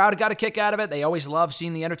sure the crowd got a kick out of it. They always love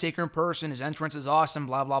seeing The Undertaker in person. His entrance is awesome,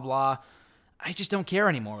 blah, blah, blah. I just don't care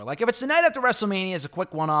anymore. If it's the night after WrestleMania as a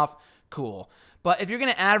quick one-off, cool. But if you're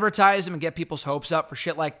going to advertise him and get people's hopes up for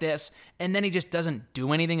shit like this, and then he just doesn't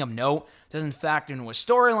do anything of note, doesn't factor into a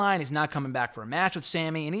storyline, he's not coming back for a match with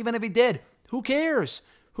Sammy, and even if he did, who cares?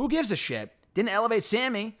 Who gives a shit? Didn't elevate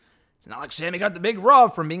Sammy. It's not like Sammy got the big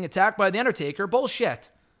rub from being attacked by The Undertaker. Bullshit.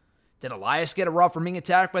 Did Elias get a rub from being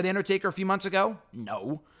attacked by The Undertaker a few months ago?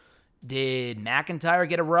 No. Did McIntyre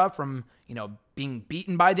get a rub from, being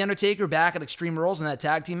beaten by The Undertaker back at Extreme Rules in that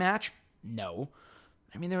tag team match? No.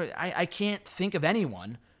 I can't think of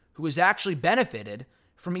anyone who has actually benefited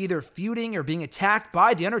from either feuding or being attacked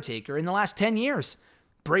by The Undertaker in the last 10 years.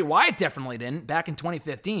 Bray Wyatt definitely didn't back in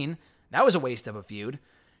 2015. That was a waste of a feud.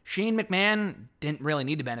 Shane McMahon didn't really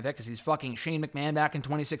need to benefit because he's fucking Shane McMahon back in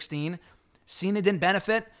 2016. Cena didn't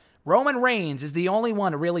benefit. Roman Reigns is the only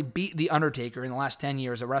one to really beat The Undertaker in the last 10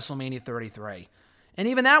 years at WrestleMania 33. And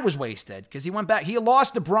even that was wasted because he went back. He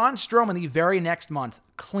lost to Braun Strowman the very next month,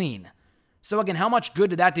 clean. So again, how much good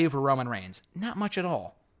did that do for Roman Reigns? Not much at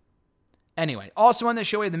all. Anyway, also on the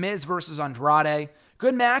show, we had The Miz versus Andrade.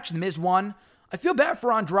 Good match. The Miz won. I feel bad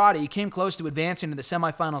for Andrade. He came close to advancing to the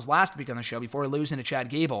semifinals last week on the show before losing to Chad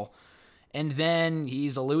Gable. And then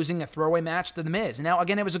he's losing a throwaway match to The Miz. And now,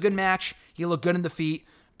 again, it was a good match. He looked good in the feet.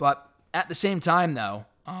 But at the same time, though,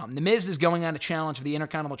 The Miz is going on a challenge for the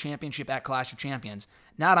Intercontinental Championship at Clash of Champions,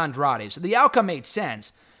 not Andrade. So the outcome made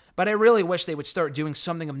sense. But I really wish they would start doing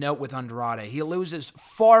something of note with Andrade. He loses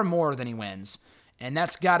far more than he wins. And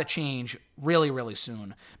that's got to change really, really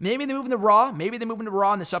soon. Maybe they move him to Raw. Maybe they move him to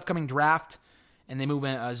Raw in this upcoming draft. And they move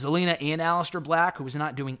in Zelina and Aleister Black, who is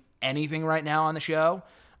not doing anything right now on the show.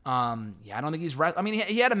 I don't think he's right. I mean,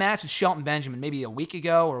 he had a match with Shelton Benjamin maybe a week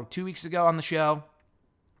ago or 2 weeks ago on the show.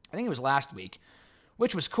 I think it was last week,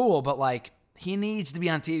 which was cool, but like he needs to be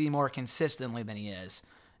on TV more consistently than he is.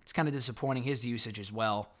 It's kind of disappointing, his usage as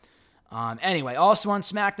well. Anyway, also on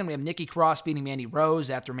SmackDown, we have Nikki Cross beating Mandy Rose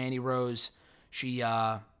after Mandy Rose, she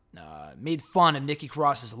made fun of Nikki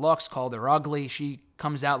Cross's looks, called her ugly. She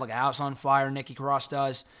comes out like a house on fire, Nikki Cross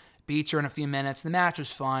does, beats her in a few minutes. The match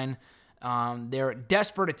was fine. Their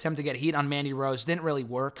desperate attempt to get heat on Mandy Rose didn't really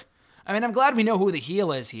work. I mean, I'm glad we know who the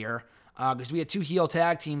heel is here, because we had 2 heel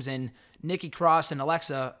tag teams in Nikki Cross and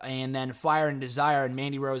Alexa, and then Fire and Desire and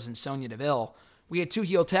Mandy Rose and Sonya Deville. We had 2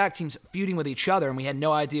 heel tag teams feuding with each other, and we had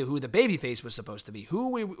no idea who the babyface was supposed to be. Who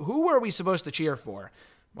were we supposed to cheer for?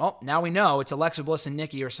 Well, now we know it's Alexa Bliss and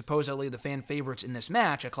Nikki are supposedly the fan favorites in this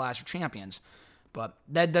match at Clash of Champions, but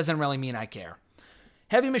that doesn't really mean I care.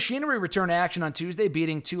 Heavy Machinery returned to action on Tuesday,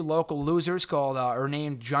 beating 2 local losers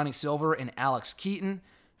named Johnny Silver and Alex Keaton.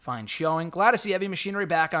 Fine showing. Glad to see Heavy Machinery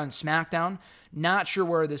back on SmackDown. Not sure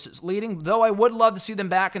where this is leading, though I would love to see them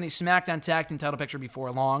back in the SmackDown Tag Team title picture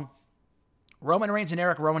before long. Roman Reigns and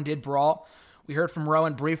Eric Rowan did brawl. We heard from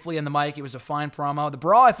Rowan briefly in the mic. It was a fine promo. The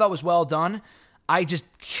brawl I thought was well done. I just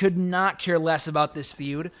could not care less about this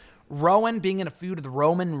feud. Rowan being in a feud with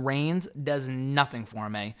Roman Reigns does nothing for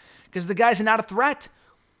me because the guy's not a threat.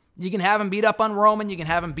 You can have him beat up on Roman. You can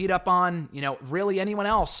have him beat up on, really anyone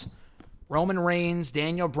else. Roman Reigns,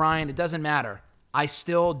 Daniel Bryan, it doesn't matter. I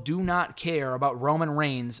still do not care about Roman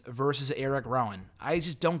Reigns versus Eric Rowan. I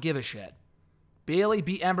just don't give a shit. Bayley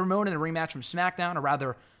beat Ember Moon in a rematch from SmackDown, or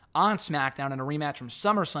rather on SmackDown in a rematch from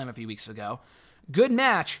SummerSlam a few weeks ago. Good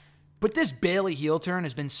match. But this Bayley heel turn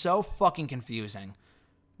has been so fucking confusing.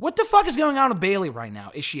 What the fuck is going on with Bayley right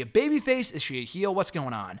now? Is she a babyface? Is she a heel? What's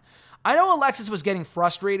going on? I know Alexis was getting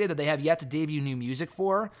frustrated that they have yet to debut new music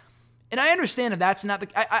for her. And I understand if that's not the...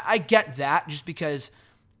 I get that, just because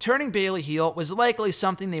turning Bayley heel was likely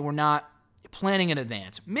something they were not planning in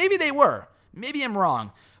advance. Maybe they were. Maybe I'm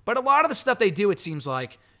wrong. But a lot of the stuff they do, it seems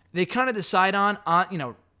like, they kind of decide on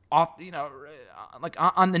the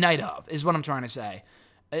night of, is what I'm trying to say.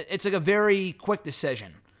 It's like a very quick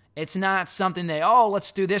decision. It's not something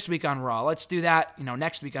let's do this week on Raw. Let's do that,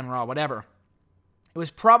 next week on Raw, whatever. It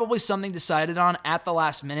was probably something decided on at the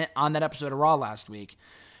last minute on that episode of Raw last week.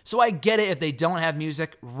 So I get it if they don't have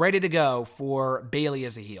music ready to go for Bayley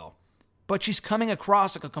as a heel. But she's coming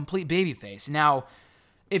across like a complete babyface. Now,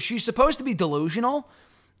 if she's supposed to be delusional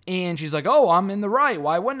and she's like, I'm in the right,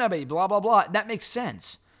 why wouldn't I be, blah, blah, blah, that makes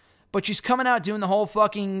sense. But she's coming out doing the whole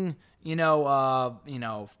fucking... wacky,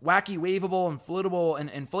 waveable, inflatable, and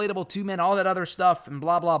inflatable 2-men, all that other stuff, and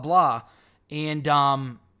blah, blah, blah. And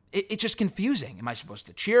it's just confusing. Am I supposed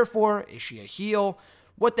to cheer for her? Is she a heel?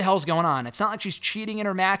 What the hell's going on? It's not like she's cheating in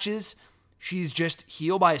her matches. She's just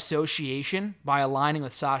heel by association, by aligning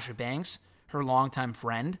with Sasha Banks, her longtime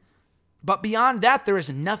friend. But beyond that, there is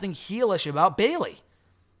nothing heelish about Bayley.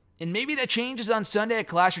 And maybe that changes on Sunday at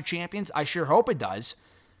Clash of Champions. I sure hope it does.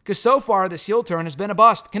 Because so far, this heel turn has been a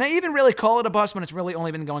bust. Can I even really call it a bust when it's really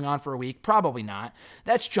only been going on for a week? Probably not.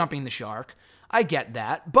 That's jumping the shark. I get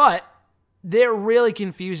that. But they're really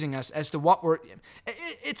confusing us as to what we're...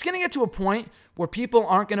 It's going to get to a point where people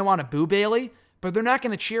aren't going to want to boo Bayley, but they're not going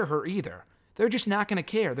to cheer her either. They're just not going to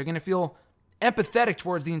care. They're going to feel empathetic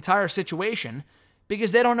towards the entire situation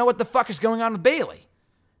because they don't know what the fuck is going on with Bayley.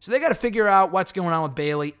 So they got to figure out what's going on with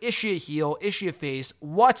Bayley. Is she a heel? Is she a face?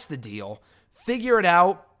 What's the deal? Figure it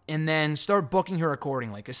out. And then start booking her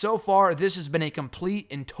accordingly. Because so far, this has been a complete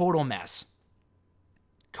and total mess.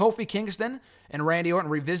 Kofi Kingston and Randy Orton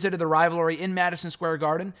revisited the rivalry in Madison Square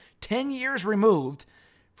Garden, 10 years removed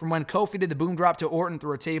from when Kofi did the boom drop to Orton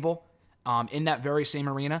through a table in that very same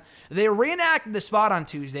arena. They reenacted the spot on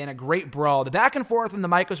Tuesday in a great brawl. The back and forth on the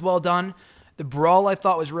mic was well done. The brawl I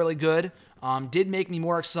thought was really good. Did make me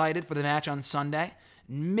more excited for the match on Sunday.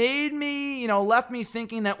 Made me, left me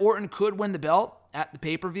thinking that Orton could win the belt. at the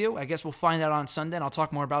pay-per-view. I guess we'll find out on Sunday, and I'll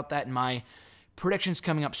talk more about that in my predictions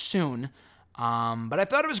coming up soon. But I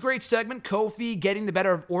thought it was a great segment. Kofi getting the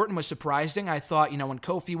better of Orton was surprising. I thought, when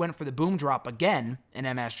Kofi went for the boom drop again in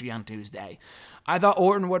MSG on Tuesday, I thought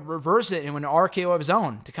Orton would reverse it and win an RKO of his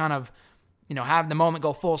own to kind of, have the moment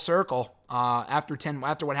go full circle after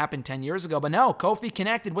what happened 10 years ago. But no, Kofi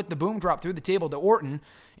connected with the boom drop through the table to Orton,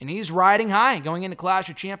 and he's riding high going into Clash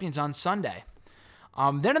of Champions on Sunday.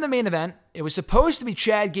 Then in the main event, it was supposed to be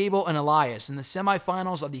Chad Gable and Elias in the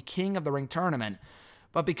semifinals of the King of the Ring tournament.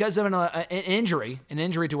 But because of an injury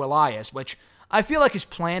to Elias, which I feel like is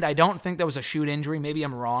planned, I don't think that was a shoot injury. Maybe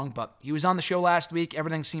I'm wrong, but he was on the show last week.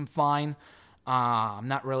 Everything seemed fine. I'm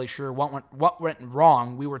not really sure what went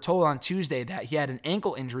wrong. We were told on Tuesday that he had an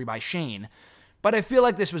ankle injury by Shane. But I feel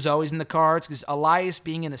like this was always in the cards because Elias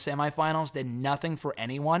being in the semifinals did nothing for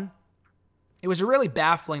anyone. It was a really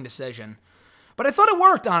baffling decision. But I thought it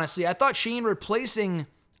worked, honestly. I thought Shane replacing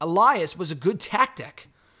Elias was a good tactic.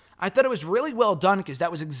 I thought it was really well done because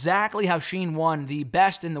that was exactly how Shane won the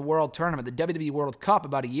Best in the World tournament, the WWE World Cup,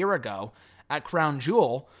 about a year ago at Crown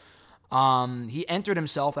Jewel. He entered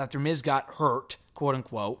himself after Miz got hurt, quote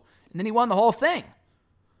unquote, and then he won the whole thing.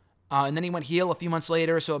 And then he went heel a few months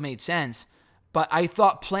later, so it made sense. But I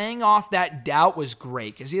thought playing off that doubt was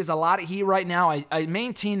great because he has a lot of heat right now. I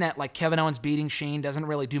maintain that Kevin Owens beating Shane doesn't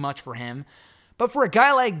really do much for him. But for a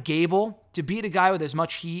guy like Gable to beat a guy with as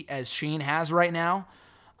much heat as Shane has right now,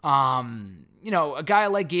 a guy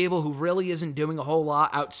like Gable who really isn't doing a whole lot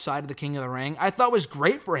outside of the King of the Ring, I thought was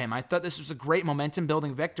great for him. I thought this was a great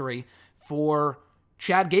momentum-building victory for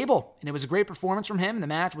Chad Gable, and it was a great performance from him, and the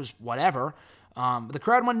match was whatever. The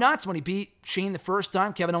crowd went nuts when he beat Shane the first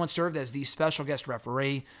time. Kevin Owens served as the special guest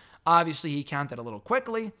referee. Obviously, he counted a little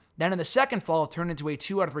quickly. Then in the second fall, it turned into a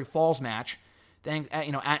 2 out of 3 falls match, then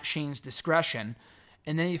at Shane's discretion.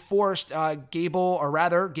 And then he forced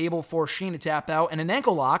Gable forced Shane to tap out in an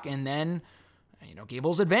ankle lock, and then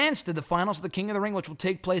Gable's advanced to the finals of the King of the Ring, which will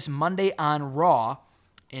take place Monday on Raw.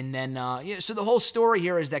 And then, so the whole story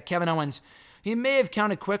here is that Kevin Owens, he may have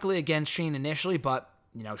counted quickly against Shane initially, but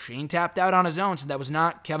Shane tapped out on his own, so that was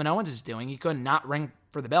not Kevin Owens' doing. He could not ring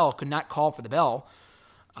for the bell, could not call for the bell.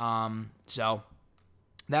 So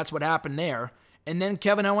that's what happened there. And then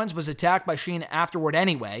Kevin Owens was attacked by Shane afterward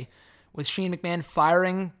anyway, with Shane McMahon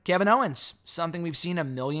firing Kevin Owens, something we've seen a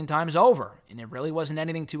million times over. And it really wasn't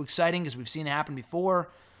anything too exciting because we've seen it happen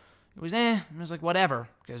before. It was like whatever,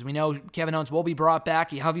 because we know Kevin Owens will be brought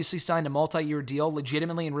back. He obviously signed a multi-year deal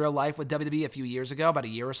legitimately in real life with WWE a few years ago, about a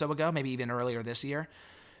year or so ago, maybe even earlier this year.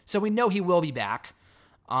 So we know he will be back.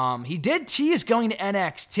 He did tease going to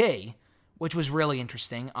NXT, which was really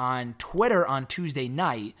interesting, on Twitter on Tuesday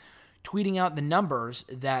night, tweeting out the numbers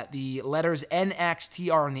that the letters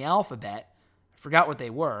NXT are in the alphabet. I forgot what they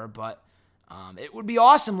were, but it would be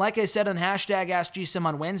awesome, like I said on hashtag AskGSim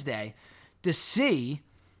on Wednesday, to see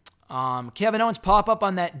Kevin Owens pop up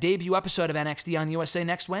on that debut episode of NXT on USA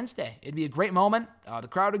next Wednesday. It'd be a great moment. The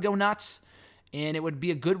crowd would go nuts, and it would be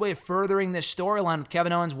a good way of furthering this storyline with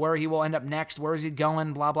Kevin Owens, where he will end up next, where is he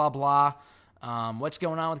going, blah, blah, blah. What's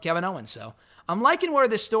going on with Kevin Owens. So I'm liking where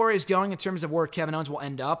this story is going in terms of where Kevin Owens will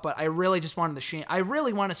end up, but I really just wanted I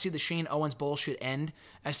really want to see the Shane Owens bullshit end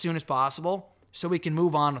as soon as possible so we can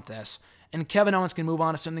move on with this. And Kevin Owens can move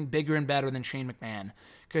on to something bigger and better than Shane McMahon,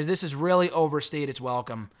 because this has really overstayed its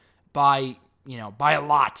welcome by a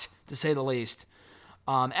lot, to say the least.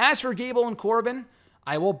 As for Gable and Corbin,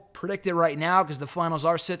 I will predict it right now because the finals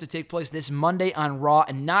are set to take place this Monday on Raw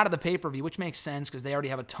and not at the pay-per-view, which makes sense because they already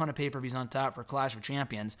have a ton of pay-per-views on top for Clash of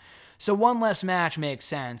Champions. So one less match makes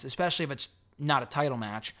sense, especially if it's not a title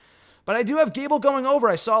match. But I do have Gable going over.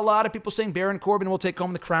 I saw a lot of people saying Baron Corbin will take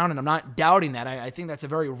home the crown, and I'm not doubting that. I think that's a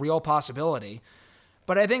very real possibility.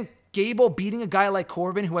 But I think Gable beating a guy like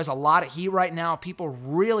Corbin, who has a lot of heat right now, people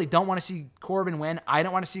really don't want to see Corbin win. I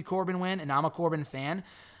don't want to see Corbin win, and I'm a Corbin fan.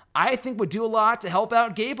 I think would do a lot to help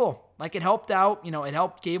out Gable. Like it helped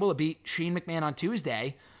Gable to beat Shane McMahon on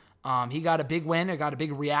Tuesday. He got a big win, or got a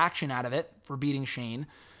big reaction out of it for beating Shane.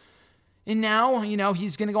 And now,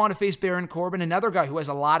 he's going to go on to face Baron Corbin, another guy who has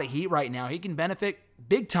a lot of heat right now. He can benefit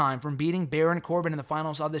big time from beating Baron Corbin in the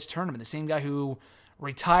finals of this tournament. The same guy who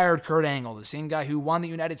retired Kurt Angle, the same guy who won the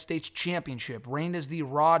United States Championship, reigned as the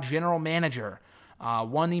Raw General Manager,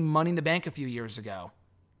 won the Money in the Bank a few years ago.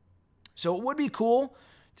 So it would be cool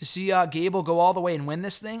to see Gable go all the way and win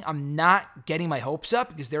this thing. I'm not getting my hopes up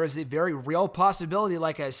because there is a very real possibility,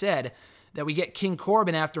 like I said, that we get King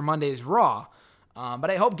Corbin after Monday's Raw. But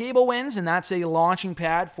I hope Gable wins, and that's a launching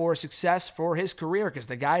pad for success for his career because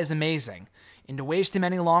the guy is amazing. And to waste him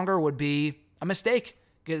any longer would be a mistake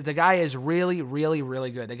because the guy is really, really,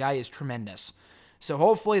 really good. The guy is tremendous. So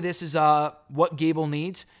hopefully this is what Gable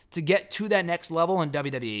needs to get to that next level in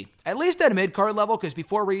WWE. At least at a mid-card level, because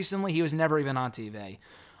before recently, he was never even on TV.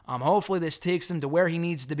 Hopefully this takes him to where he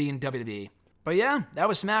needs to be in WWE. But yeah, that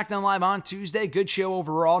was SmackDown Live on Tuesday. Good show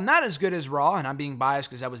overall. Not as good as Raw, and I'm being biased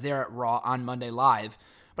because I was there at Raw on Monday Live.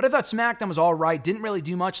 But I thought SmackDown was all right. Didn't really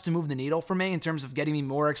do much to move the needle for me in terms of getting me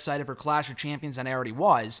more excited for Clash of Champions than I already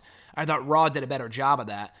was. I thought Raw did a better job of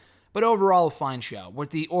that. But overall, a fine show,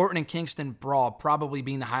 with the Orton and Kingston brawl probably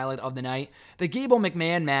being the highlight of the night. The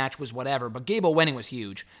Gable-McMahon match was whatever, but Gable winning was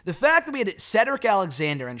huge. The fact that we had Cedric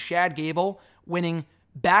Alexander and Chad Gable winning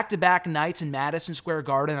back-to-back nights in Madison Square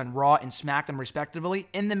Garden on Raw and SmackDown respectively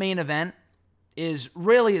in the main event is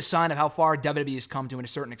really a sign of how far WWE has come to a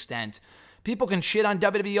certain extent. People can shit on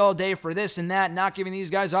WWE all day for this and that, not giving these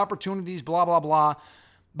guys opportunities, blah, blah, blah.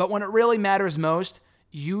 But when it really matters most,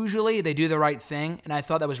 usually they do the right thing, and I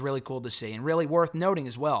thought that was really cool to see and really worth noting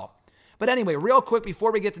as well. But anyway, real quick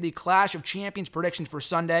before we get to the Clash of Champions predictions for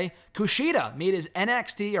Sunday, Kushida made his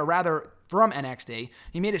NXT, or rather from NXT,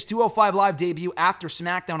 he made his 205 Live debut after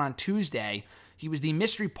SmackDown on Tuesday. He was the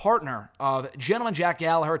mystery partner of Gentleman Jack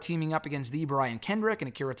Gallagher teaming up against the Brian Kendrick and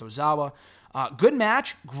Akira Tozawa. Good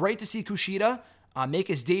match. Great to see Kushida make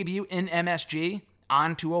his debut in MSG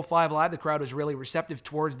on 205 Live. The crowd was really receptive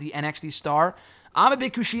towards the NXT star. I'm a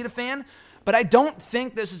big Kushida fan, but I don't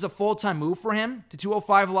think this is a full-time move for him to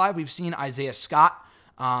 205 Live. We've seen Isaiah Scott,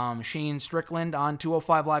 Shane Strickland on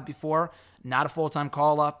 205 Live before. Not a full-time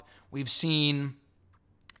call-up. We've seen,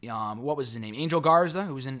 what was his name? Angel Garza,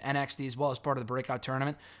 who was in NXT as well as part of the Breakout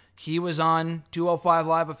Tournament. He was on 205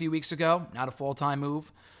 Live a few weeks ago. Not a full-time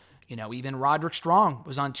move. Even Roderick Strong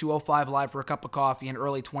was on 205 Live for a cup of coffee in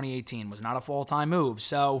early 2018. Was not a full-time move.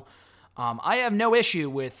 So I have no issue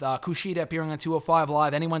with Kushida appearing on 205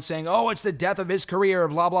 Live. Anyone saying, oh, it's the death of his career,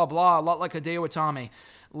 blah, blah, blah, a lot like Hideo Itami.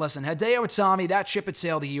 Listen, Hideo Itami, that ship had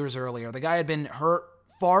sailed years earlier. The guy had been hurt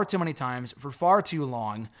far too many times for far too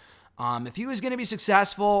long. If he was going to be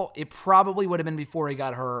successful, it probably would have been before he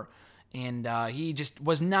got hurt. And he just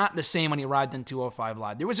was not the same when he arrived in 205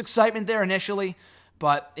 Live. There was excitement there initially,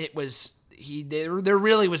 but it was there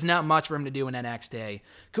really was not much for him to do in NXT.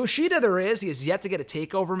 Kushida there is. He has yet to get a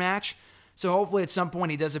TakeOver match. So hopefully at some point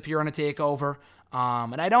he does appear on a TakeOver.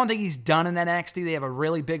 And I don't think he's done in NXT. They have a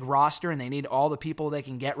really big roster and they need all the people they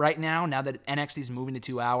can get right now that NXT is moving to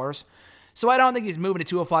 2 hours. So I don't think he's moving to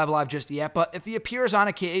 205 Live just yet, but if he appears on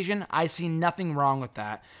occasion, I see nothing wrong with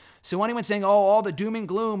that. So anyone saying, oh, all the doom and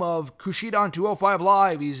gloom of Kushida on 205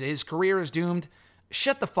 Live, his career is doomed,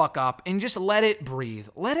 shut the fuck up and just let it breathe.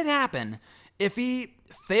 Let it happen. If he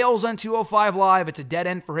fails on 205 Live, it's a dead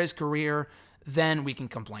end for his career, then we can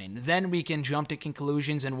complain. Then we can jump to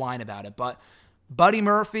conclusions and whine about it. But Buddy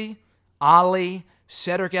Murphy, Ali,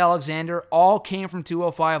 Cedric Alexander all came from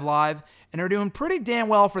 205 Live and are doing pretty damn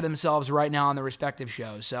well for themselves right now on their respective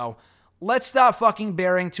shows. So let's stop fucking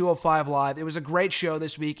burying 205 Live. It was a great show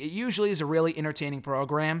this week. It usually is a really entertaining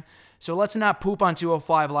program. So let's not poop on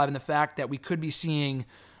 205 Live and the fact that we could be seeing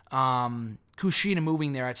Kushida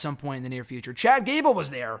moving there at some point in the near future. Chad Gable was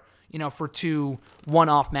there, for 2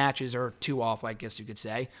 one-off matches, or 2 off, I guess you could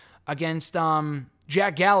say, against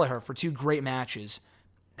Jack Gallagher for 2 great matches.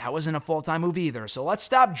 That wasn't a full-time move either. So let's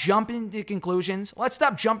stop jumping to conclusions. Let's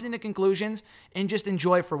stop jumping to conclusions and just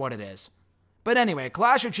enjoy it for what it is. But anyway,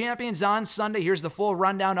 Clash of Champions on Sunday. Here's the full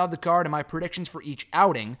rundown of the card and my predictions for each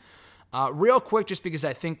outing. Real quick, just because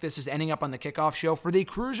I think this is ending up on the kickoff show, for the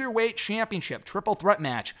Cruiserweight Championship triple threat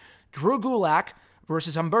match, Drew Gulak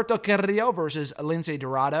versus Humberto Carrillo versus Lince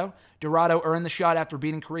Dorado. Dorado earned the shot after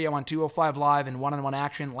beating Carrillo on 205 Live in one-on-one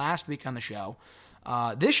action last week on the show.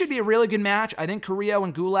 This should be a really good match. I think Carrillo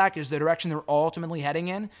and Gulak is the direction they're ultimately heading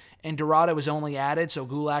in, and Dorado is only added so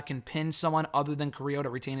Gulak can pin someone other than Carrillo to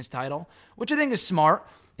retain his title, which I think is smart.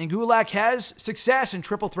 And Gulak has success in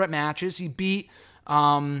triple threat matches. He beat,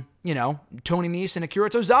 Tony Nese and Akira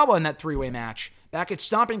Tozawa in that 3-way match back at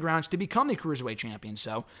Stomping Grounds to become the Cruiserweight champion.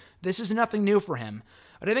 So this is nothing new for him.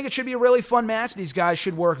 But I think it should be a really fun match. These guys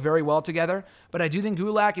should work very well together. But I do think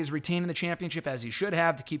Gulak is retaining the championship as he should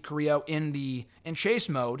have to keep Carrillo in chase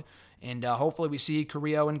mode. And hopefully we see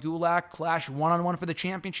Carrillo and Gulak clash one-on-one for the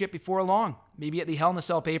championship before long. Maybe at the Hell in a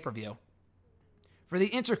Cell pay-per-view. For the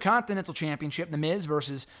Intercontinental Championship, The Miz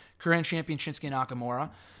versus current champion Shinsuke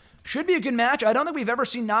Nakamura. Should be a good match. I don't think we've ever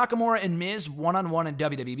seen Nakamura and Miz one-on-one in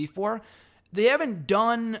WWE before. They haven't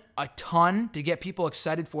done a ton to get people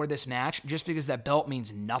excited for this match just because that belt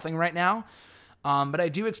means nothing right now. But I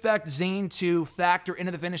do expect Zayn to factor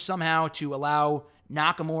into the finish somehow to allow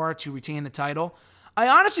Nakamura to retain the title. I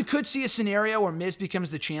honestly could see a scenario where Miz becomes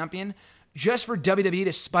the champion just for WWE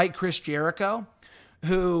to spite Chris Jericho.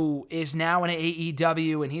 who is now in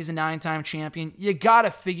AEW, and he's a 9-time champion. You got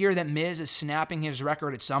to figure that Miz is snapping his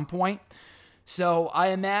record at some point. So I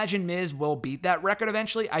imagine Miz will beat that record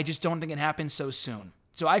eventually. I just don't think it happens so soon.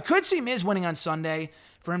 So I could see Miz winning on Sunday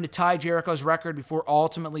for him to tie Jericho's record before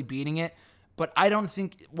ultimately beating it. But I don't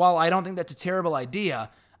think that's a terrible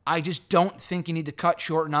idea, I just don't think you need to cut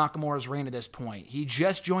short Nakamura's reign at this point. He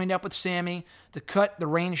just joined up with Sami. To cut the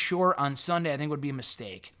reign short on Sunday, I think would be a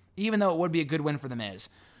mistake, even though it would be a good win for The Miz.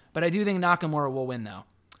 But I do think Nakamura will win, though.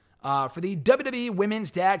 For the WWE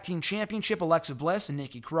Women's Tag Team Championship, Alexa Bliss and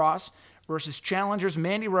Nikki Cross versus challengers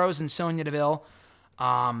Mandy Rose and Sonya Deville.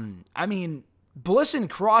 Bliss and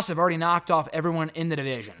Cross have already knocked off everyone in the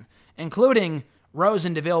division, including Rose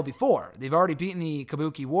and Deville before. They've already beaten the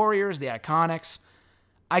Kabuki Warriors, the Iconics.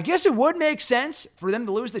 I guess it would make sense for them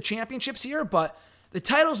to lose the championships here, but the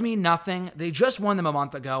titles mean nothing. They just won them a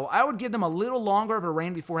month ago. I would give them a little longer of a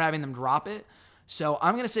reign before having them drop it. So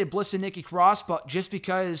I'm going to say Bliss and Nikki Cross, but just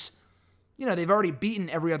because, they've already beaten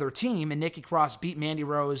every other team, and Nikki Cross beat Mandy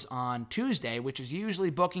Rose on Tuesday, which is usually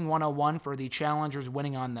booking 101 for the challengers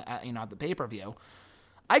winning on the pay-per-view.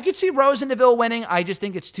 I could see Rose and Deville winning. I just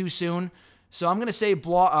think it's too soon. So I'm going to say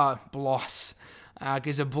Bloss.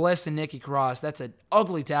 Because of Bliss and Nikki Cross. That's an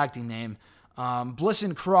ugly tag team name. Bliss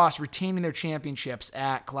and Cross retaining their championships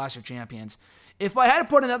at Clash of Champions. If I had to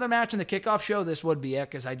put another match in the kickoff show, this would be it,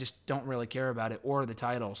 because I just don't really care about it or the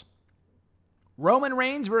titles. Roman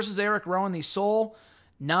Reigns versus Eric Rowan, the sole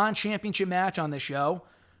non-championship match on the show.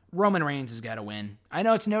 Roman Reigns has got to win. I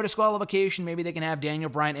know it's no disqualification. Maybe they can have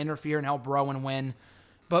Daniel Bryan interfere and help Rowan win.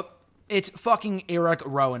 But it's fucking Eric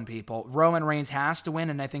Rowan, people. Roman Reigns has to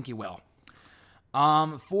win, and I think he will.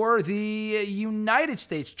 For the United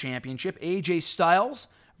States Championship, AJ Styles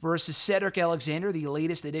versus Cedric Alexander, the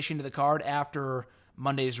latest addition to the card after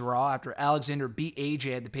Monday's Raw, after Alexander beat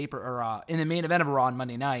AJ at in the main event of Raw on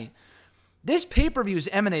Monday night. This pay-per-view is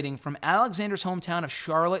emanating from Alexander's hometown of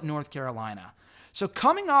Charlotte, North Carolina. So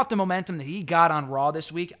coming off the momentum that he got on Raw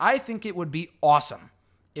this week, I think it would be awesome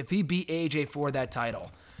if he beat AJ for that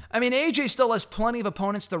title. AJ still has plenty of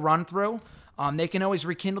opponents to run through. They can always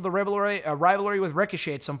rekindle the rivalry with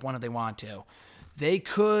Ricochet at some point if they want to. They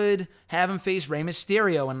could have him face Rey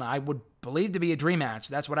Mysterio, and I would believe to be a dream match.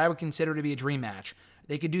 That's what I would consider to be a dream match.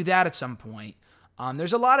 They could do that at some point.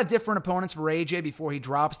 There's a lot of different opponents for AJ before he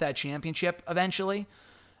drops that championship eventually.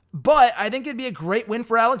 But I think it'd be a great win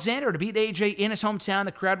for Alexander to beat AJ in his hometown.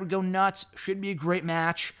 The crowd would go nuts. Should be a great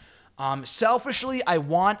match. Selfishly, I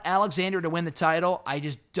want Alexander to win the title. I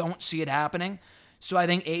just don't see it happening. So I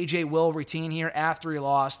think AJ will retain here after he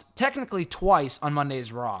lost, technically twice on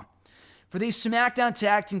Monday's Raw. For these SmackDown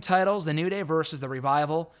Tag Team titles, the New Day versus the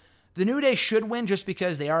Revival. The New Day should win just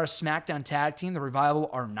because they are a SmackDown Tag Team. The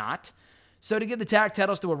Revival are not. So to give the tag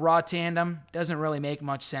titles to a Raw tandem doesn't really make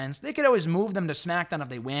much sense. They could always move them to SmackDown if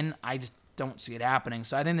they win. I just don't see it happening.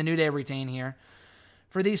 So I think the New Day retain here.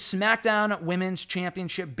 For the SmackDown Women's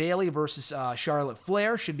Championship, Bayley versus Charlotte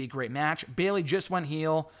Flair should be a great match. Bayley just went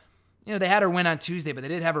heel. They had her win on Tuesday, but they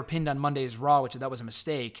did have her pinned on Monday's Raw, which that was a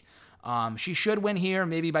mistake. She should win here,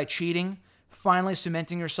 maybe by cheating, finally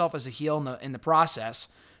cementing herself as a heel in the process.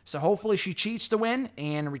 So hopefully she cheats to win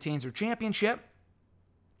and retains her championship.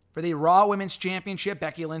 For the Raw Women's Championship,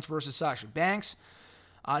 Becky Lynch versus Sasha Banks.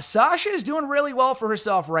 Sasha is doing really well for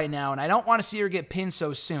herself right now, and I don't want to see her get pinned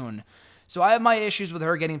so soon. So I have my issues with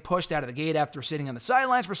her getting pushed out of the gate after sitting on the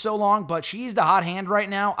sidelines for so long, but she's the hot hand right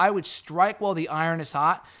now. I would strike while the iron is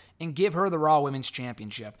hot and give her the Raw Women's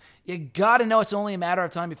Championship. You gotta know it's only a matter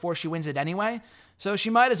of time before she wins it anyway, so she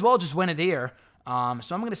might as well just win it here. So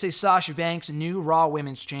I'm gonna say Sasha Banks, new Raw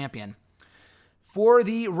Women's Champion. For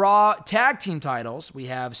the Raw Tag Team titles, we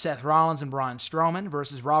have Seth Rollins and Braun Strowman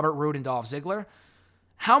versus Robert Roode and Dolph Ziggler.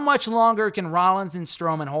 How much longer can Rollins and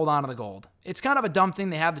Strowman hold on to the gold? It's kind of a dumb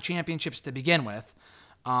thing they have the championships to begin with,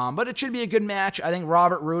 but it should be a good match. I think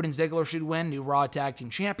Robert Roode and Ziggler should win, new Raw Tag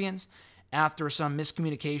Team Champions, after some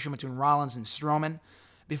miscommunication between Rollins and Strowman.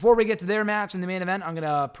 Before we get to their match in the main event, I'm going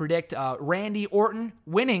to predict Randy Orton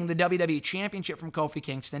winning the WWE Championship from Kofi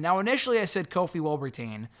Kingston. Now, initially I said Kofi will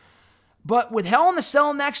retain, but with Hell in a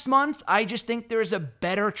Cell next month, I just think there's a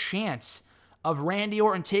better chance of Randy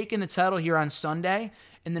Orton taking the title here on Sunday,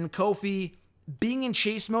 and then Kofi being in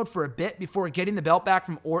chase mode for a bit before getting the belt back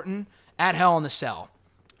from Orton at Hell in a Cell,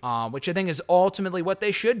 which I think is ultimately what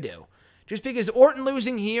they should do. Just because Orton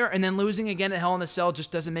losing here and then losing again at Hell in a Cell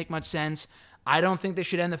just doesn't make much sense. I don't think they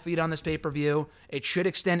should end the feud on this pay-per-view. It should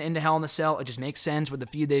extend into Hell in a Cell. It just makes sense with the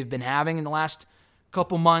feud they've been having in the last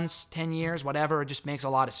couple months, 10 years, whatever. It just makes a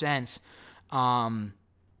lot of sense.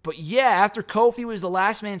 But yeah, after Kofi was the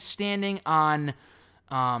last man standing on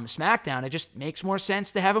SmackDown, it just makes more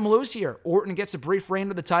sense to have him lose here. Orton gets a brief reign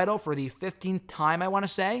of the title for the 15th time, I want to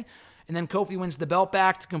say, and then Kofi wins the belt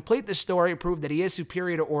back to complete the story, prove that he is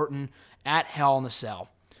superior to Orton at Hell in a Cell.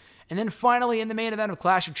 And then finally, in the main event of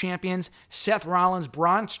Clash of Champions, Seth Rollins,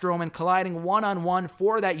 Braun Strowman colliding one-on-one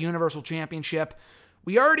for that Universal Championship.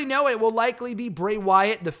 We already know it will likely be Bray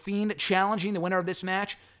Wyatt, The Fiend, challenging the winner of this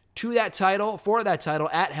match to that title, for that title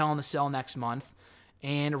at Hell in a Cell next month.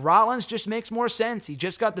 And Rollins just makes more sense. He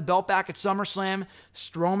just got the belt back at SummerSlam.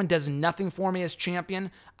 Strowman does nothing for me as champion.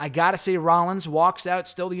 I gotta say Rollins walks out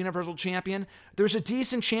still the Universal Champion. There's a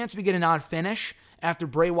decent chance we get an odd finish after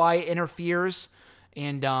Bray Wyatt interferes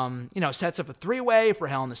and sets up a three-way for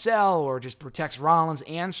Hell in a Cell, or just protects Rollins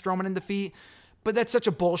and Strowman in defeat. But that's such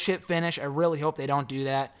a bullshit finish. I really hope they don't do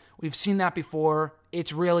that. We've seen that before.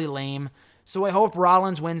 It's really lame. So I hope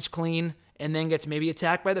Rollins wins clean and then gets maybe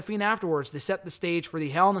attacked by The Fiend afterwards to set the stage for the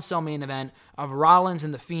Hell in a Cell main event of Rollins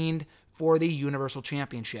and The Fiend for the Universal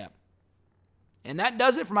Championship. And that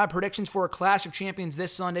does it for my predictions for Clash of Champions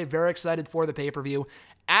this Sunday. Very excited for the pay-per-view.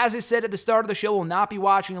 As I said at the start of the show, we'll not be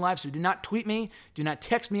watching live, so do not tweet me. Do not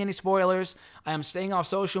text me any spoilers. I am staying off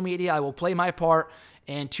social media. I will play my part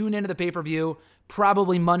and tune into the pay-per-view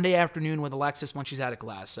probably Monday afternoon with Alexis when she's out of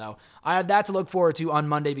class. So I have that to look forward to on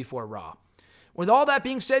Monday before Raw. With all that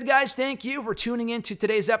being said, guys, thank you for tuning in to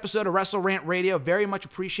today's episode of Wrestle Rant Radio. Very much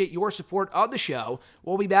appreciate your support of the show.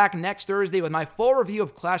 We'll be back next Thursday with my full review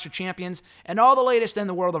of Clash of Champions and all the latest in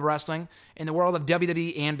the world of wrestling, in the world of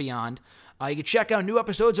WWE and beyond. You can check out new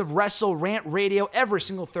episodes of Wrestle Rant Radio every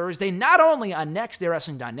single Thursday, not only on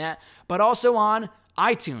nextdaywrestling.net, but also on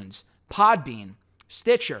iTunes, Podbean,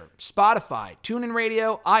 Stitcher, Spotify, TuneIn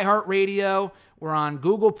Radio, iHeartRadio. We're on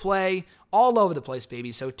Google Play, all over the place,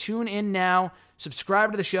 baby. So tune in now, subscribe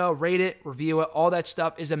to the show, rate it, review it. All that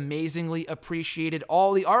stuff is amazingly appreciated.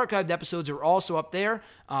 All the archived episodes are also up there,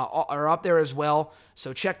 as well.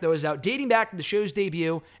 So check those out, dating back to the show's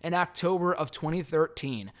debut in October of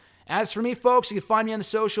 2013. As for me, folks, you can find me on the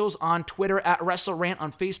socials on Twitter at WrestleRant,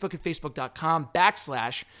 on Facebook at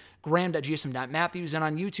facebook.com/Graham.GSM.Matthews, and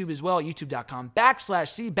on YouTube as well,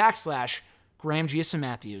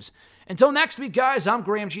 youtube.com/C/GrahamGSM.Matthews. Until next week, guys, I'm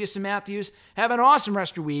Graham GSM Matthews. Have an awesome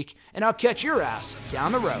rest of your week, and I'll catch your ass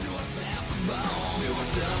down the road.